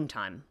at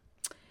springtime.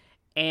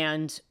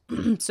 And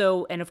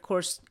and of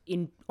course,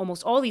 in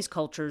almost all these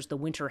cultures, the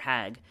winter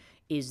hag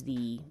is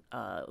the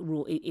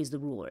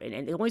ruler, and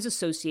it's always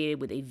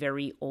associated with a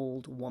very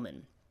old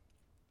woman.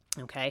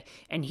 Okay,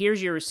 and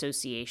here's your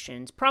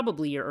associations,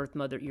 probably your Earth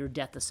Mother, your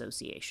death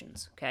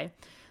associations. Okay,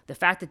 the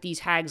fact that these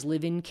hags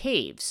live in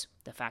caves,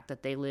 the fact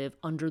that they live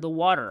under the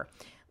water.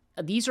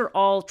 These are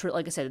all,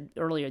 like I said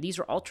earlier, these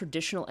are all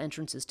traditional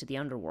entrances to the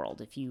underworld.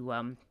 If you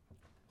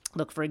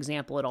look, for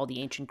example, at all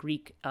the ancient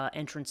Greek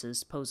entrances,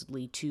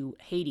 supposedly to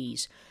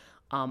Hades,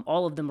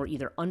 all of them were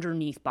either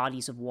underneath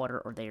bodies of water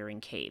or they are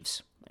in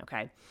caves.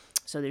 Okay,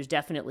 so there's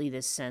definitely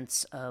this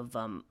sense of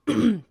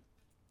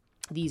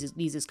these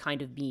is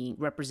kind of being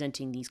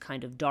representing these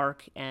kind of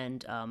dark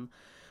and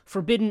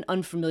forbidden,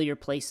 unfamiliar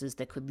places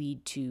that could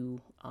lead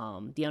to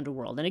the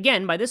underworld. And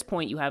again, by this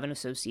point, you have an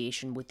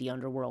association with the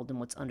underworld and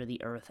what's under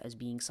the earth as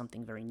being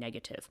something very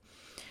negative.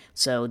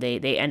 So they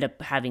end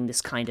up having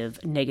this kind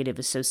of negative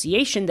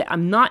association that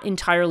I'm not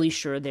entirely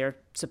sure they're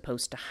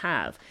supposed to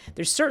have.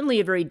 There's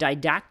certainly a very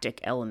didactic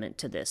element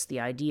to this,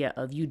 the idea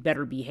of you'd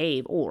better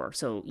behave,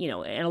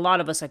 and a lot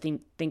of us, I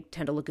think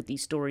tend to look at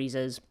these stories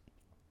as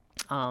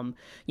the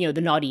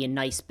naughty and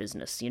nice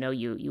business.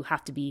 You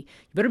have to be,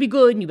 you better be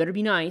good and you better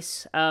be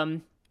nice.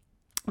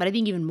 But I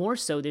think even more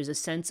so, there's a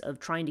sense of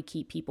trying to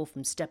keep people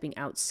from stepping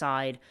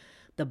outside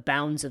the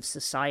bounds of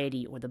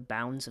society or the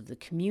bounds of the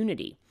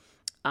community.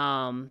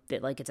 That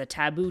like it's a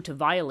taboo to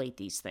violate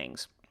these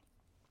things.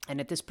 And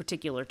at this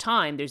particular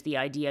time, there's the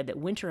idea that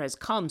winter has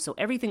come, so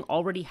everything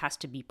already has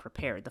to be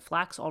prepared. The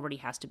flax already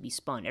has to be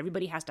spun.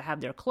 Everybody has to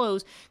have their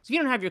clothes. So if you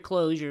don't have your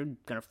clothes, you're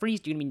going to freeze.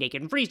 You're going to be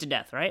naked and freeze to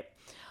death, right?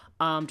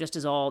 Just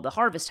as all the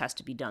harvest has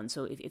to be done.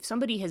 So if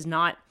somebody has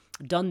not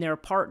done their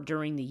part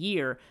during the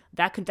year,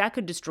 that could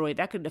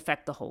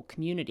affect the whole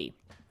community.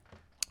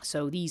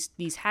 So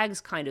these hags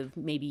kind of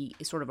maybe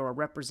sort of are a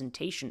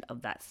representation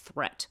of that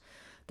threat.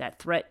 That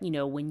threat,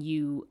 when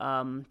you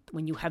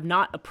have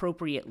not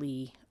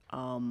appropriately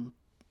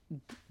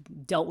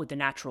dealt with the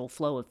natural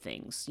flow of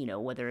things,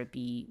 whether it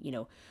be,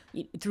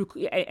 through,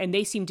 and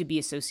they seem to be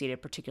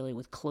associated particularly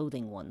with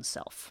clothing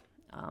oneself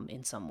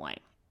in some way.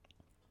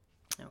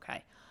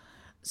 Okay.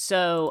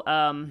 So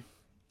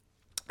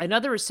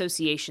another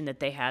association that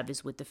they have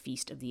is with the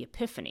Feast of the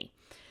Epiphany.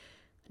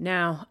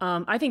 Now,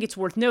 I think it's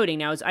worth noting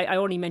now, as I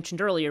already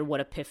mentioned earlier, what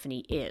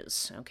Epiphany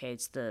is. Okay,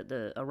 it's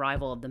the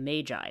arrival of the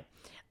Magi.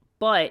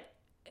 But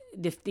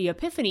the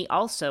Epiphany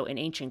also in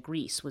ancient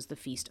Greece was the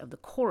Feast of the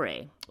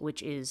Kore,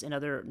 which is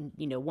another,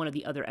 one of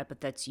the other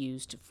epithets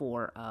used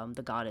for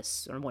the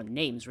goddess, or one of the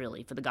names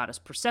really, for the goddess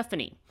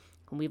Persephone,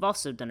 whom we've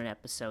also done an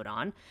episode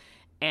on.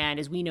 And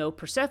as we know,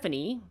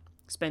 Persephone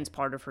spends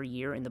part of her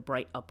year in the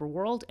bright upper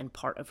world and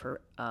part of her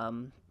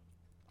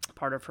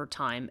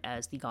time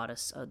as the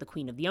goddess, the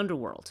queen of the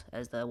underworld,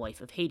 as the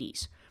wife of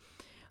Hades.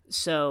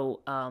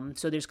 So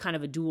there's kind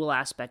of a dual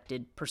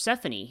aspected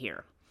Persephone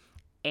here.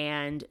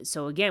 And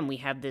so again, we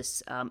have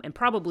this, and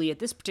probably at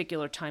this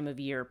particular time of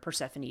year,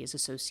 Persephone is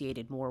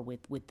associated more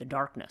with the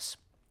darkness.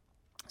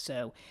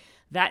 So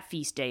that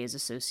feast day is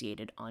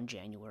associated on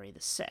January the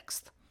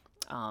 6th,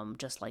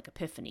 just like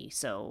Epiphany.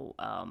 So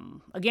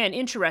again,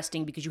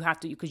 interesting because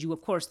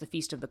of course, the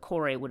Feast of the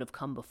Kore would have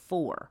come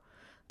before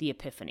the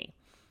Epiphany.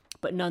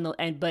 But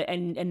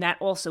and that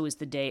also is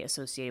the day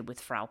associated with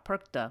Frau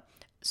Perchta.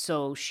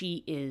 So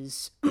she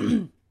is...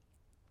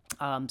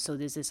 So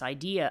there's this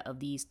idea of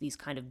these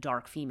kind of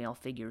dark female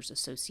figures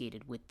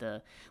associated with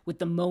the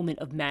moment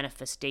of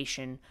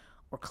manifestation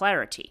or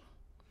clarity.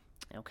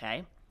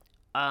 Okay,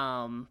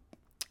 and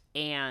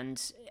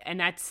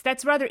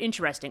that's rather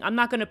interesting. I'm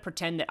not going to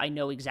pretend that I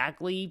know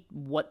exactly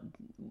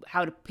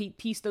how to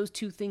piece those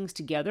two things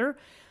together.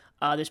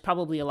 There's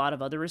probably a lot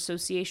of other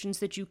associations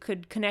that you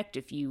could connect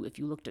if you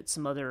looked at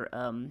some other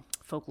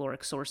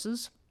folkloric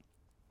sources,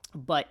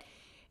 but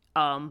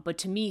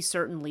to me,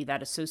 certainly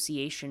that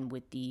association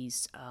with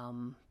these,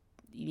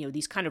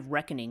 these kind of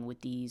reckoning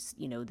with these,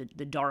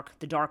 the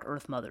dark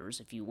Earth mothers,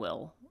 if you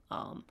will,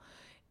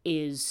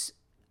 is,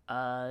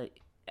 and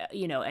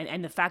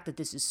the fact that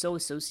this is so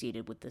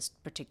associated with this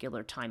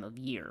particular time of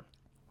year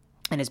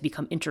and has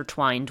become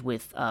intertwined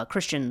with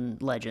Christian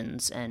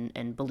legends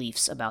and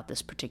beliefs about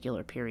this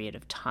particular period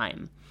of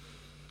time.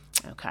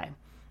 Okay,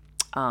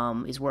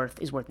 is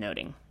worth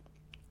noting.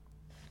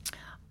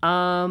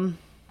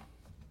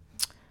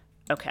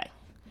 Okay,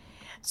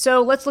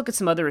 so let's look at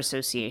some other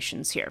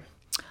associations here.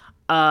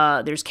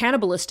 There's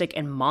cannibalistic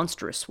and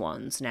monstrous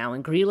ones. Now,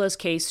 in Gryla's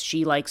case,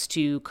 she likes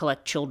to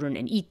collect children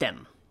and eat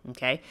them,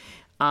 okay?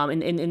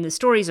 In the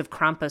stories of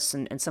Krampus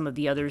and some of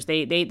the others,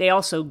 they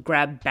also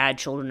grab bad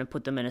children and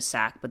put them in a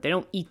sack, but they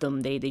don't eat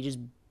them. They just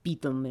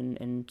beat them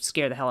and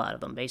scare the hell out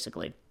of them,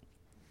 basically.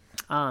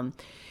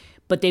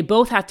 But they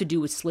both have to do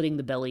with slitting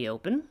the belly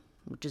open,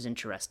 which is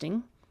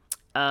interesting.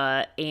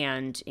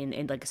 And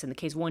in like I said, in the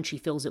case one, she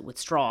fills it with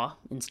straw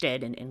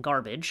instead and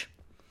garbage.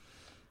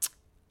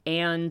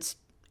 And,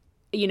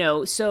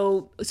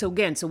 so this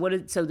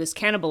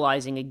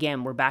cannibalizing,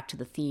 again, we're back to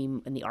the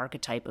theme and the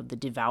archetype of the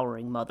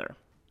devouring mother,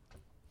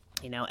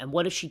 and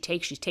what does she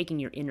take? She's taking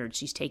your innards.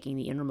 She's taking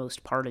the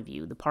innermost part of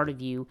you, the part of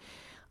you,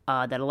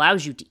 that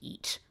allows you to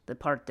eat, the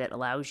part that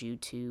allows you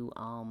to,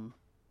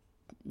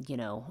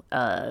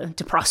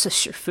 to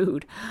process your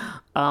food.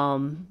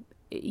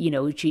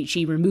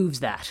 She removes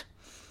that.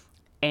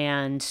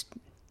 And,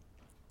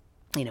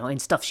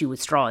 and stuffs you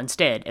with straw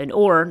instead.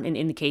 Or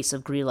in the case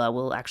of Gryla,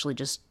 will actually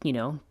just,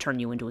 turn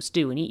you into a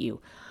stew and eat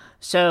you.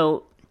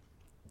 So,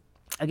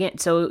 again,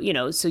 so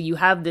you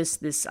have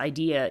this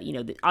idea,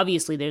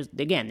 obviously there's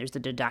the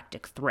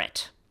didactic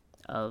threat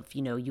of,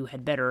 you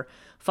had better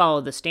follow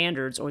the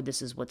standards or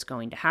this is what's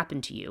going to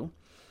happen to you.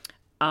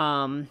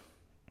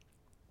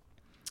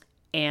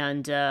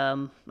 And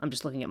I'm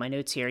just looking at my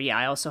notes here. Yeah,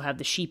 I also have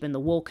the sheep and the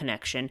wool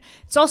connection.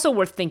 It's also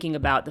worth thinking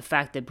about the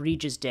fact that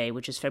Bridges Day,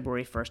 which is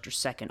February 1st or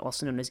 2nd,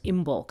 also known as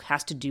Imbolc,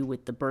 has to do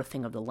with the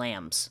birthing of the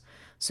lambs.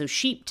 So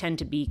sheep tend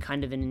to be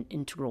kind of an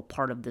integral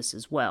part of this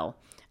as well.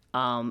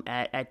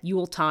 At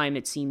Yule time,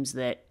 it seems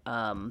that,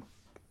 all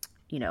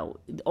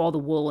the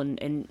wool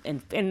and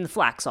the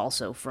flax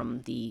also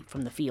from the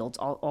fields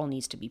all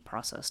needs to be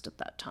processed at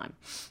that time.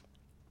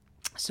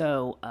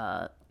 So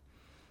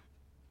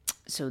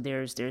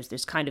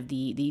there's kind of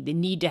the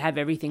need to have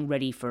everything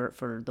ready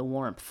for the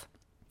warmth,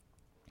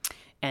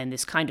 and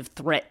this kind of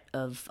threat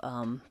of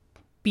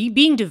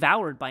being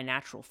devoured by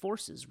natural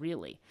forces,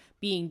 really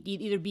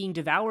either being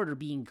devoured or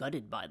being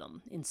gutted by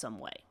them in some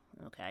way.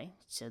 Okay,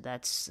 so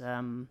that's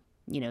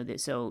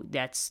so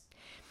that's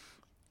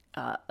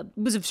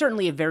was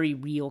certainly a very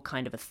real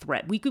kind of a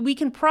threat. We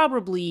can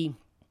probably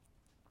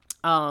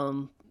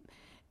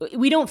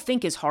we don't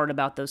think as hard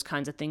about those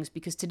kinds of things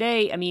because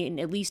today, I mean,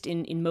 at least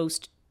in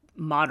most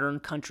modern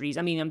countries,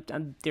 I mean,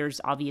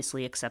 there's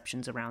obviously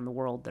exceptions around the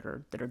world that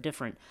are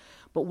different,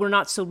 but we're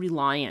not so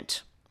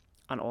reliant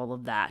on all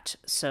of that.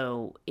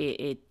 So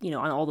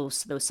on all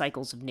those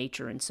cycles of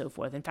nature and so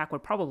forth. In fact, we're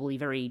probably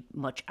very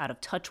much out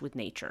of touch with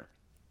nature.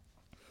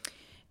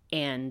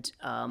 And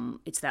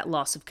it's that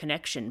loss of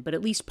connection. But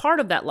at least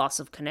part of that loss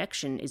of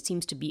connection, it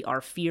seems to be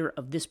our fear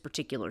of this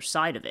particular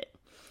side of it.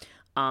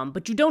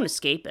 But you don't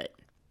escape it.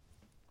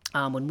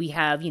 When we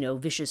have,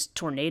 vicious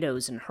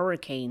tornadoes and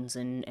hurricanes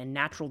and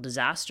natural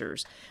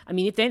disasters, I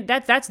mean, if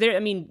that's there, I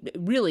mean,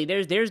 really,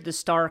 there's the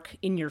stark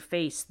in your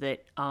face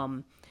that,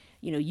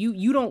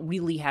 you don't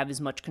really have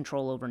as much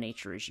control over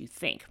nature as you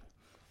think.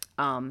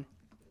 And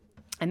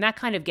that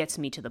kind of gets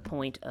me to the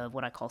point of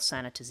what I call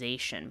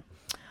sanitization.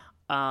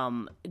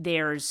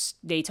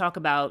 They talk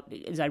about,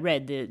 as I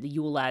read, the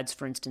Yule lads,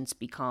 for instance,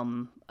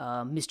 become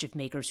mischief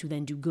makers who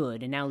then do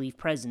good and now leave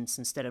presents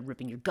instead of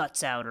ripping your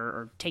guts out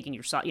or taking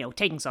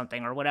taking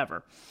something or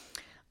whatever.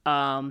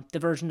 The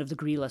version of the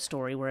Gryla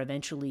story where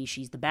eventually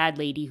she's the bad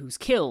lady who's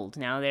killed.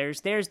 Now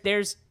there's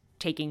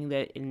taking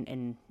the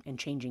and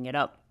changing it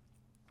up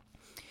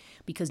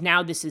because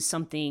now this is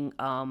something.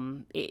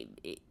 I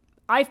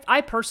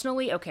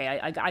personally,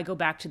 I go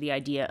back to the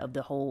idea of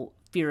the whole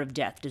fear of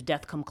death. Does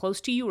death come close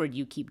to you or do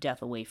you keep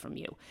death away from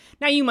you?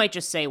 Now you might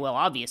just say, well,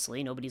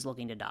 obviously nobody's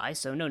looking to die,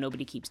 so no,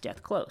 nobody keeps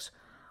death close.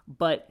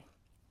 But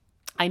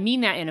I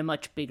mean that in a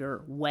much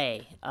bigger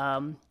way.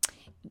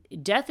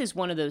 Death is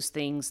one of those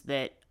things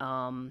that,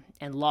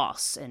 and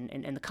loss and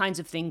the kinds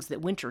of things that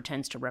winter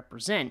tends to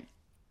represent.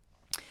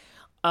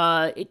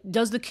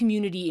 Does the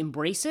community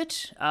embrace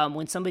it?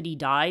 When somebody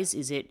dies,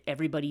 is it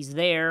everybody's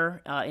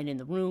there and in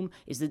the room?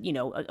 Is it,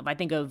 if I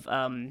think of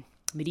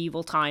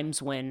medieval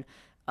times when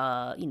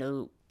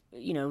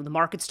the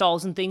market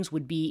stalls and things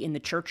would be in the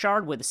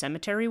churchyard where the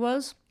cemetery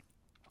was,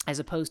 as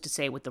opposed to,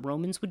 say, what the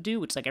Romans would do,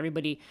 which like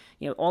everybody,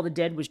 all the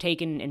dead was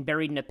taken and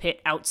buried in a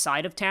pit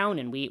outside of town,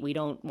 and we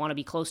don't want to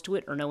be close to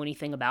it or know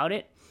anything about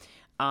it.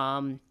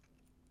 And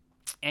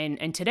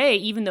today,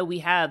 even though we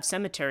have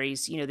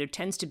cemeteries, there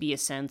tends to be a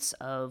sense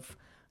of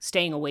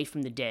staying away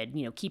from the dead,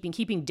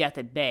 keeping death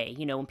at bay.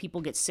 When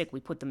people get sick, we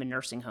put them in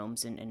nursing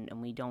homes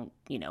and we don't,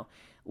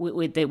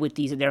 with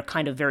these, they're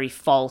kind of very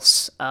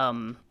false,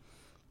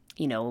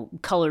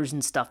 colors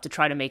and stuff to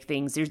try to make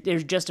things.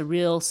 There's just a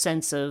real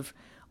sense of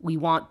we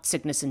want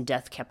sickness and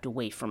death kept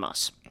away from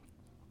us.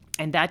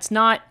 And it's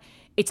not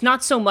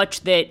so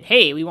much that,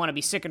 hey, we want to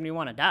be sick and we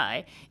want to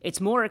die. It's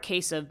more a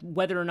case of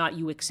whether or not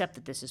you accept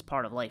that this is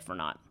part of life or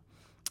not.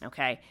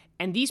 Okay.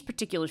 And these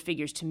particular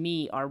figures to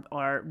me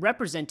are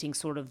representing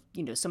sort of,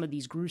 some of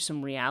these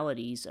gruesome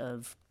realities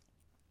of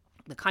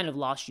the kind of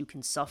loss you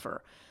can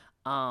suffer.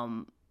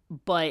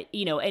 But,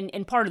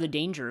 and part of the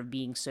danger of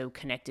being so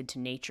connected to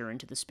nature and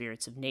to the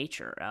spirits of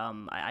nature.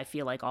 I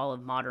feel like all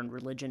of modern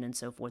religion and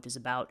so forth is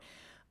about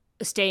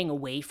staying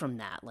away from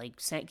that, like,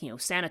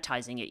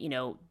 sanitizing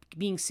it,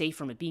 being safe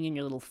from it, being in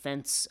your little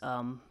fence,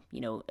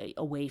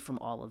 away from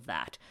all of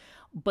that.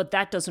 But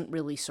that doesn't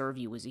really serve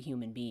you as a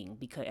human being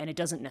and it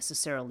doesn't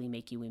necessarily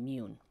make you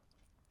immune.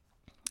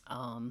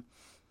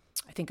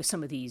 I think of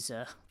some of these,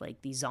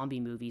 like these zombie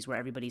movies where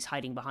everybody's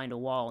hiding behind a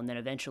wall and then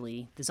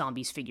eventually the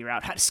zombies figure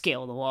out how to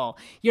scale the wall.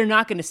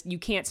 You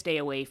can't stay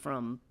away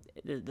from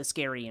the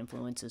scary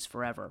influences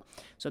forever.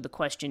 So the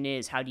question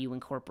is, how do you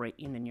incorporate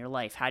them in your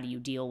life? How do you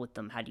deal with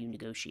them? How do you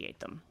negotiate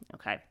them?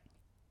 Okay.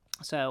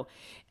 So,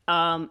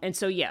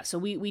 so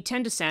we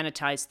tend to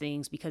sanitize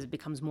things because it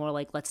becomes more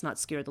like, let's not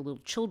scare the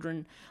little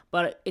children.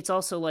 But it's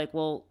also like,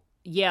 well,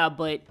 yeah,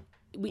 but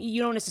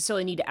you don't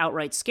necessarily need to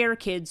outright scare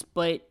kids,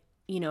 but,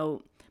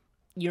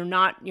 you're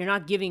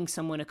not giving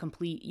someone a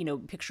complete,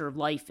 picture of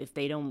life if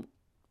they don't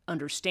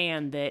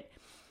understand that,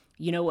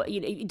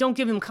 don't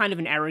give them kind of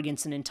an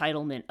arrogance and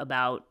entitlement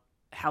about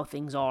how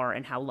things are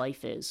and how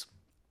life is.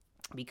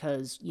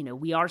 Because,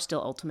 we are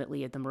still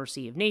ultimately at the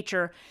mercy of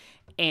nature,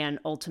 and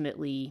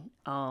ultimately,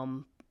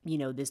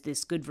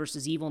 this good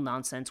versus evil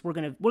nonsense. We're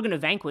gonna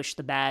vanquish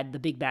the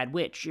big bad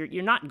witch.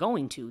 You're not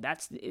going to.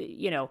 That's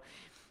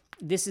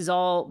this is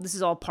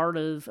all part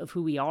of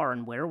who we are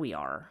and where we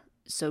are.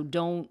 So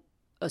don't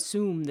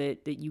assume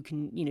that you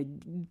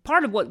can,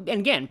 part of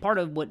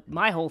what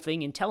my whole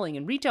thing in telling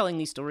and retelling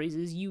these stories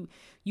is you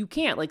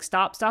can't, like,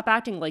 stop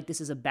acting like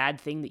this is a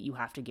bad thing that you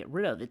have to get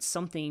rid of. It's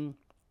something.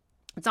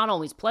 It's not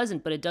always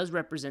pleasant, but it does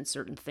represent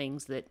certain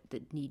things that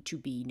need to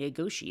be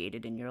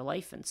negotiated in your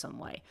life in some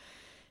way.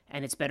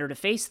 And it's better to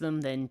face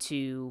them than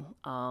to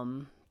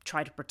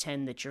try to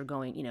pretend that you're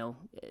going,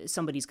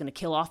 somebody's going to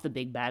kill off the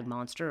big bad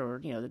monster, or,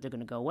 that they're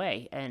going to go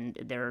away. And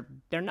they're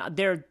not.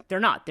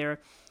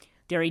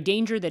 They're a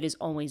danger that is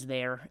always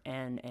there.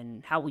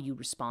 And how will you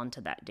respond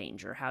to that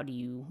danger? How do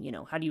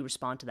you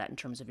respond to that in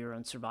terms of your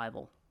own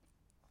survival?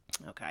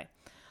 Okay.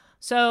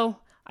 So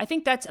I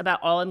think that's about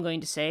all I'm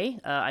going to say.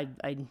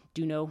 I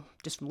do know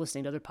just from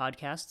listening to other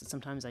podcasts that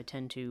sometimes I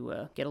tend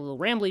to get a little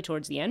rambly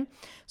towards the end.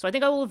 So I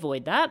think I will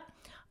avoid that.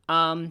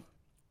 I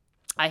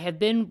have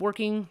been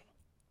working.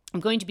 I'm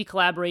going to be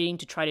collaborating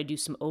to try to do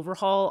some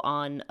overhaul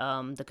on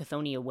the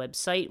Cathonia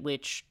website,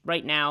 which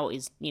right now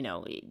is,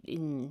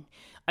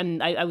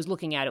 I was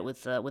looking at it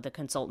with a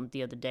consultant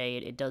the other day.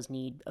 It does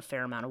need a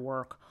fair amount of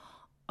work.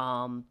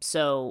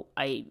 So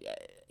I'm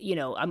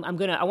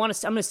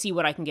gonna see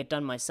what I can get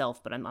done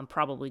myself, but I'm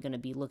probably gonna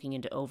be looking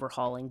into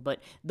overhauling. But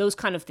those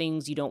kind of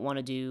things you don't want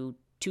to do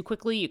too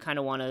quickly. You kind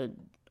of want to,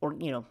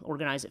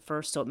 organize it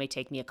first. So it may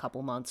take me a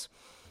couple months.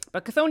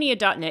 But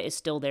Cathonia.net is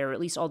still there. At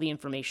least all the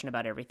information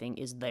about everything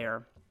is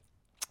there.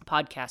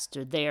 Podcasts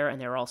are there,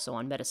 and they're also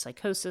on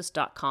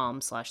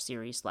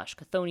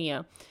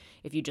metapsychosis.com/series/Cathonia.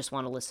 If you just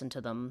want to listen to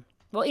them,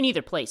 well, in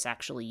either place,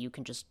 actually, you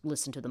can just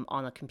listen to them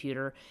on the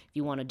computer. If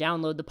you want to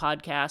download the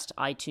podcast,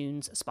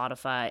 iTunes,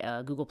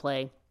 Spotify, Google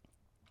Play,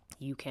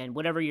 you can,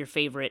 whatever your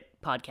favorite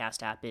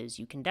podcast app is,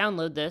 you can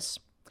download this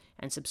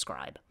and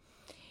subscribe.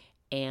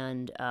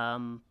 And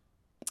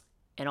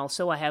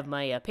also I have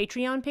my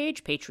Patreon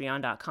page,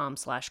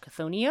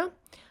 patreon.com/Cathonia.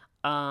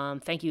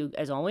 Thank you,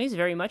 as always,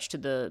 very much to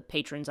the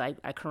patrons I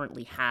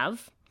currently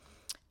have.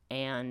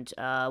 And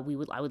I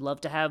would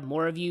love to have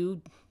more of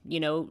you,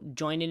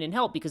 join in and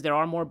help, because there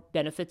are more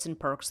benefits and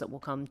perks that will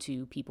come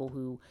to people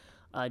who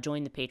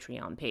join the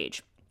Patreon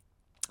page.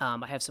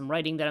 I have some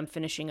writing that I'm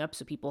finishing up,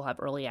 so people have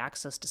early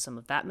access to some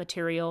of that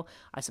material.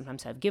 I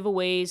sometimes have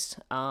giveaways.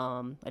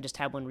 I just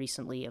had one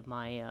recently of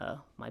my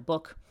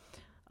book,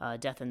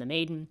 Death and the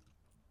Maiden.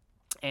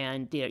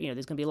 And there's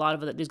going to be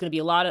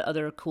a lot of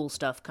other cool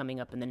stuff coming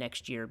up in the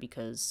next year,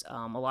 because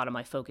a lot of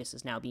my focus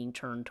is now being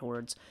turned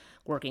towards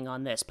working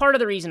on this. Part of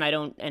the reason I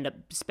don't end up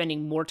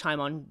spending more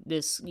time on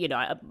this,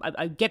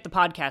 I get the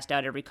podcast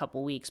out every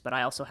couple weeks, but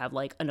I also have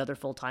like another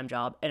full-time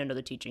job and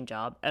another teaching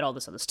job and all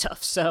this other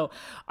stuff. So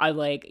I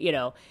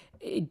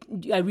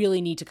I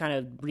really need to kind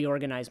of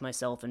reorganize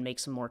myself and make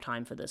some more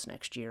time for this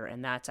next year,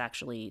 and that's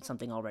actually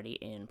something already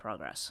in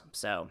progress.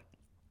 So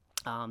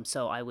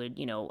I would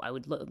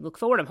look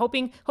forward. I'm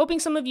hoping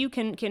some of you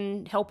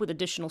can help with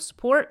additional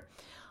support.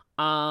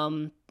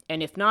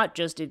 And if not,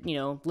 just,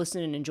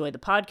 listen and enjoy the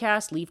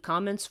podcast, leave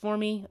comments for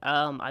me.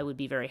 I would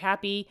be very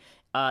happy.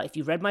 If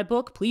you've read my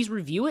book, please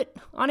review it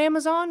on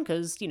Amazon,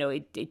 because,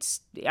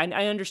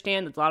 I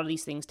understand that a lot of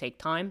these things take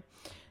time,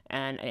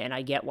 and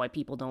I get why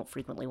people don't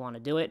frequently want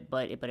to do it,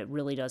 but it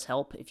really does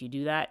help if you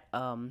do that.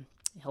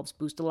 It helps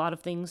boost a lot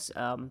of things,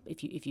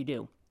 if you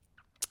do.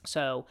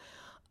 So,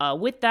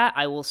 with that,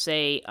 I will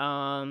say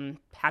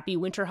happy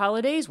winter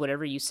holidays,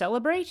 whatever you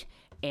celebrate,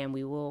 and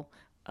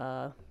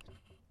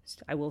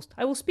I will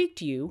speak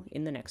to you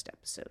in the next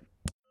episode.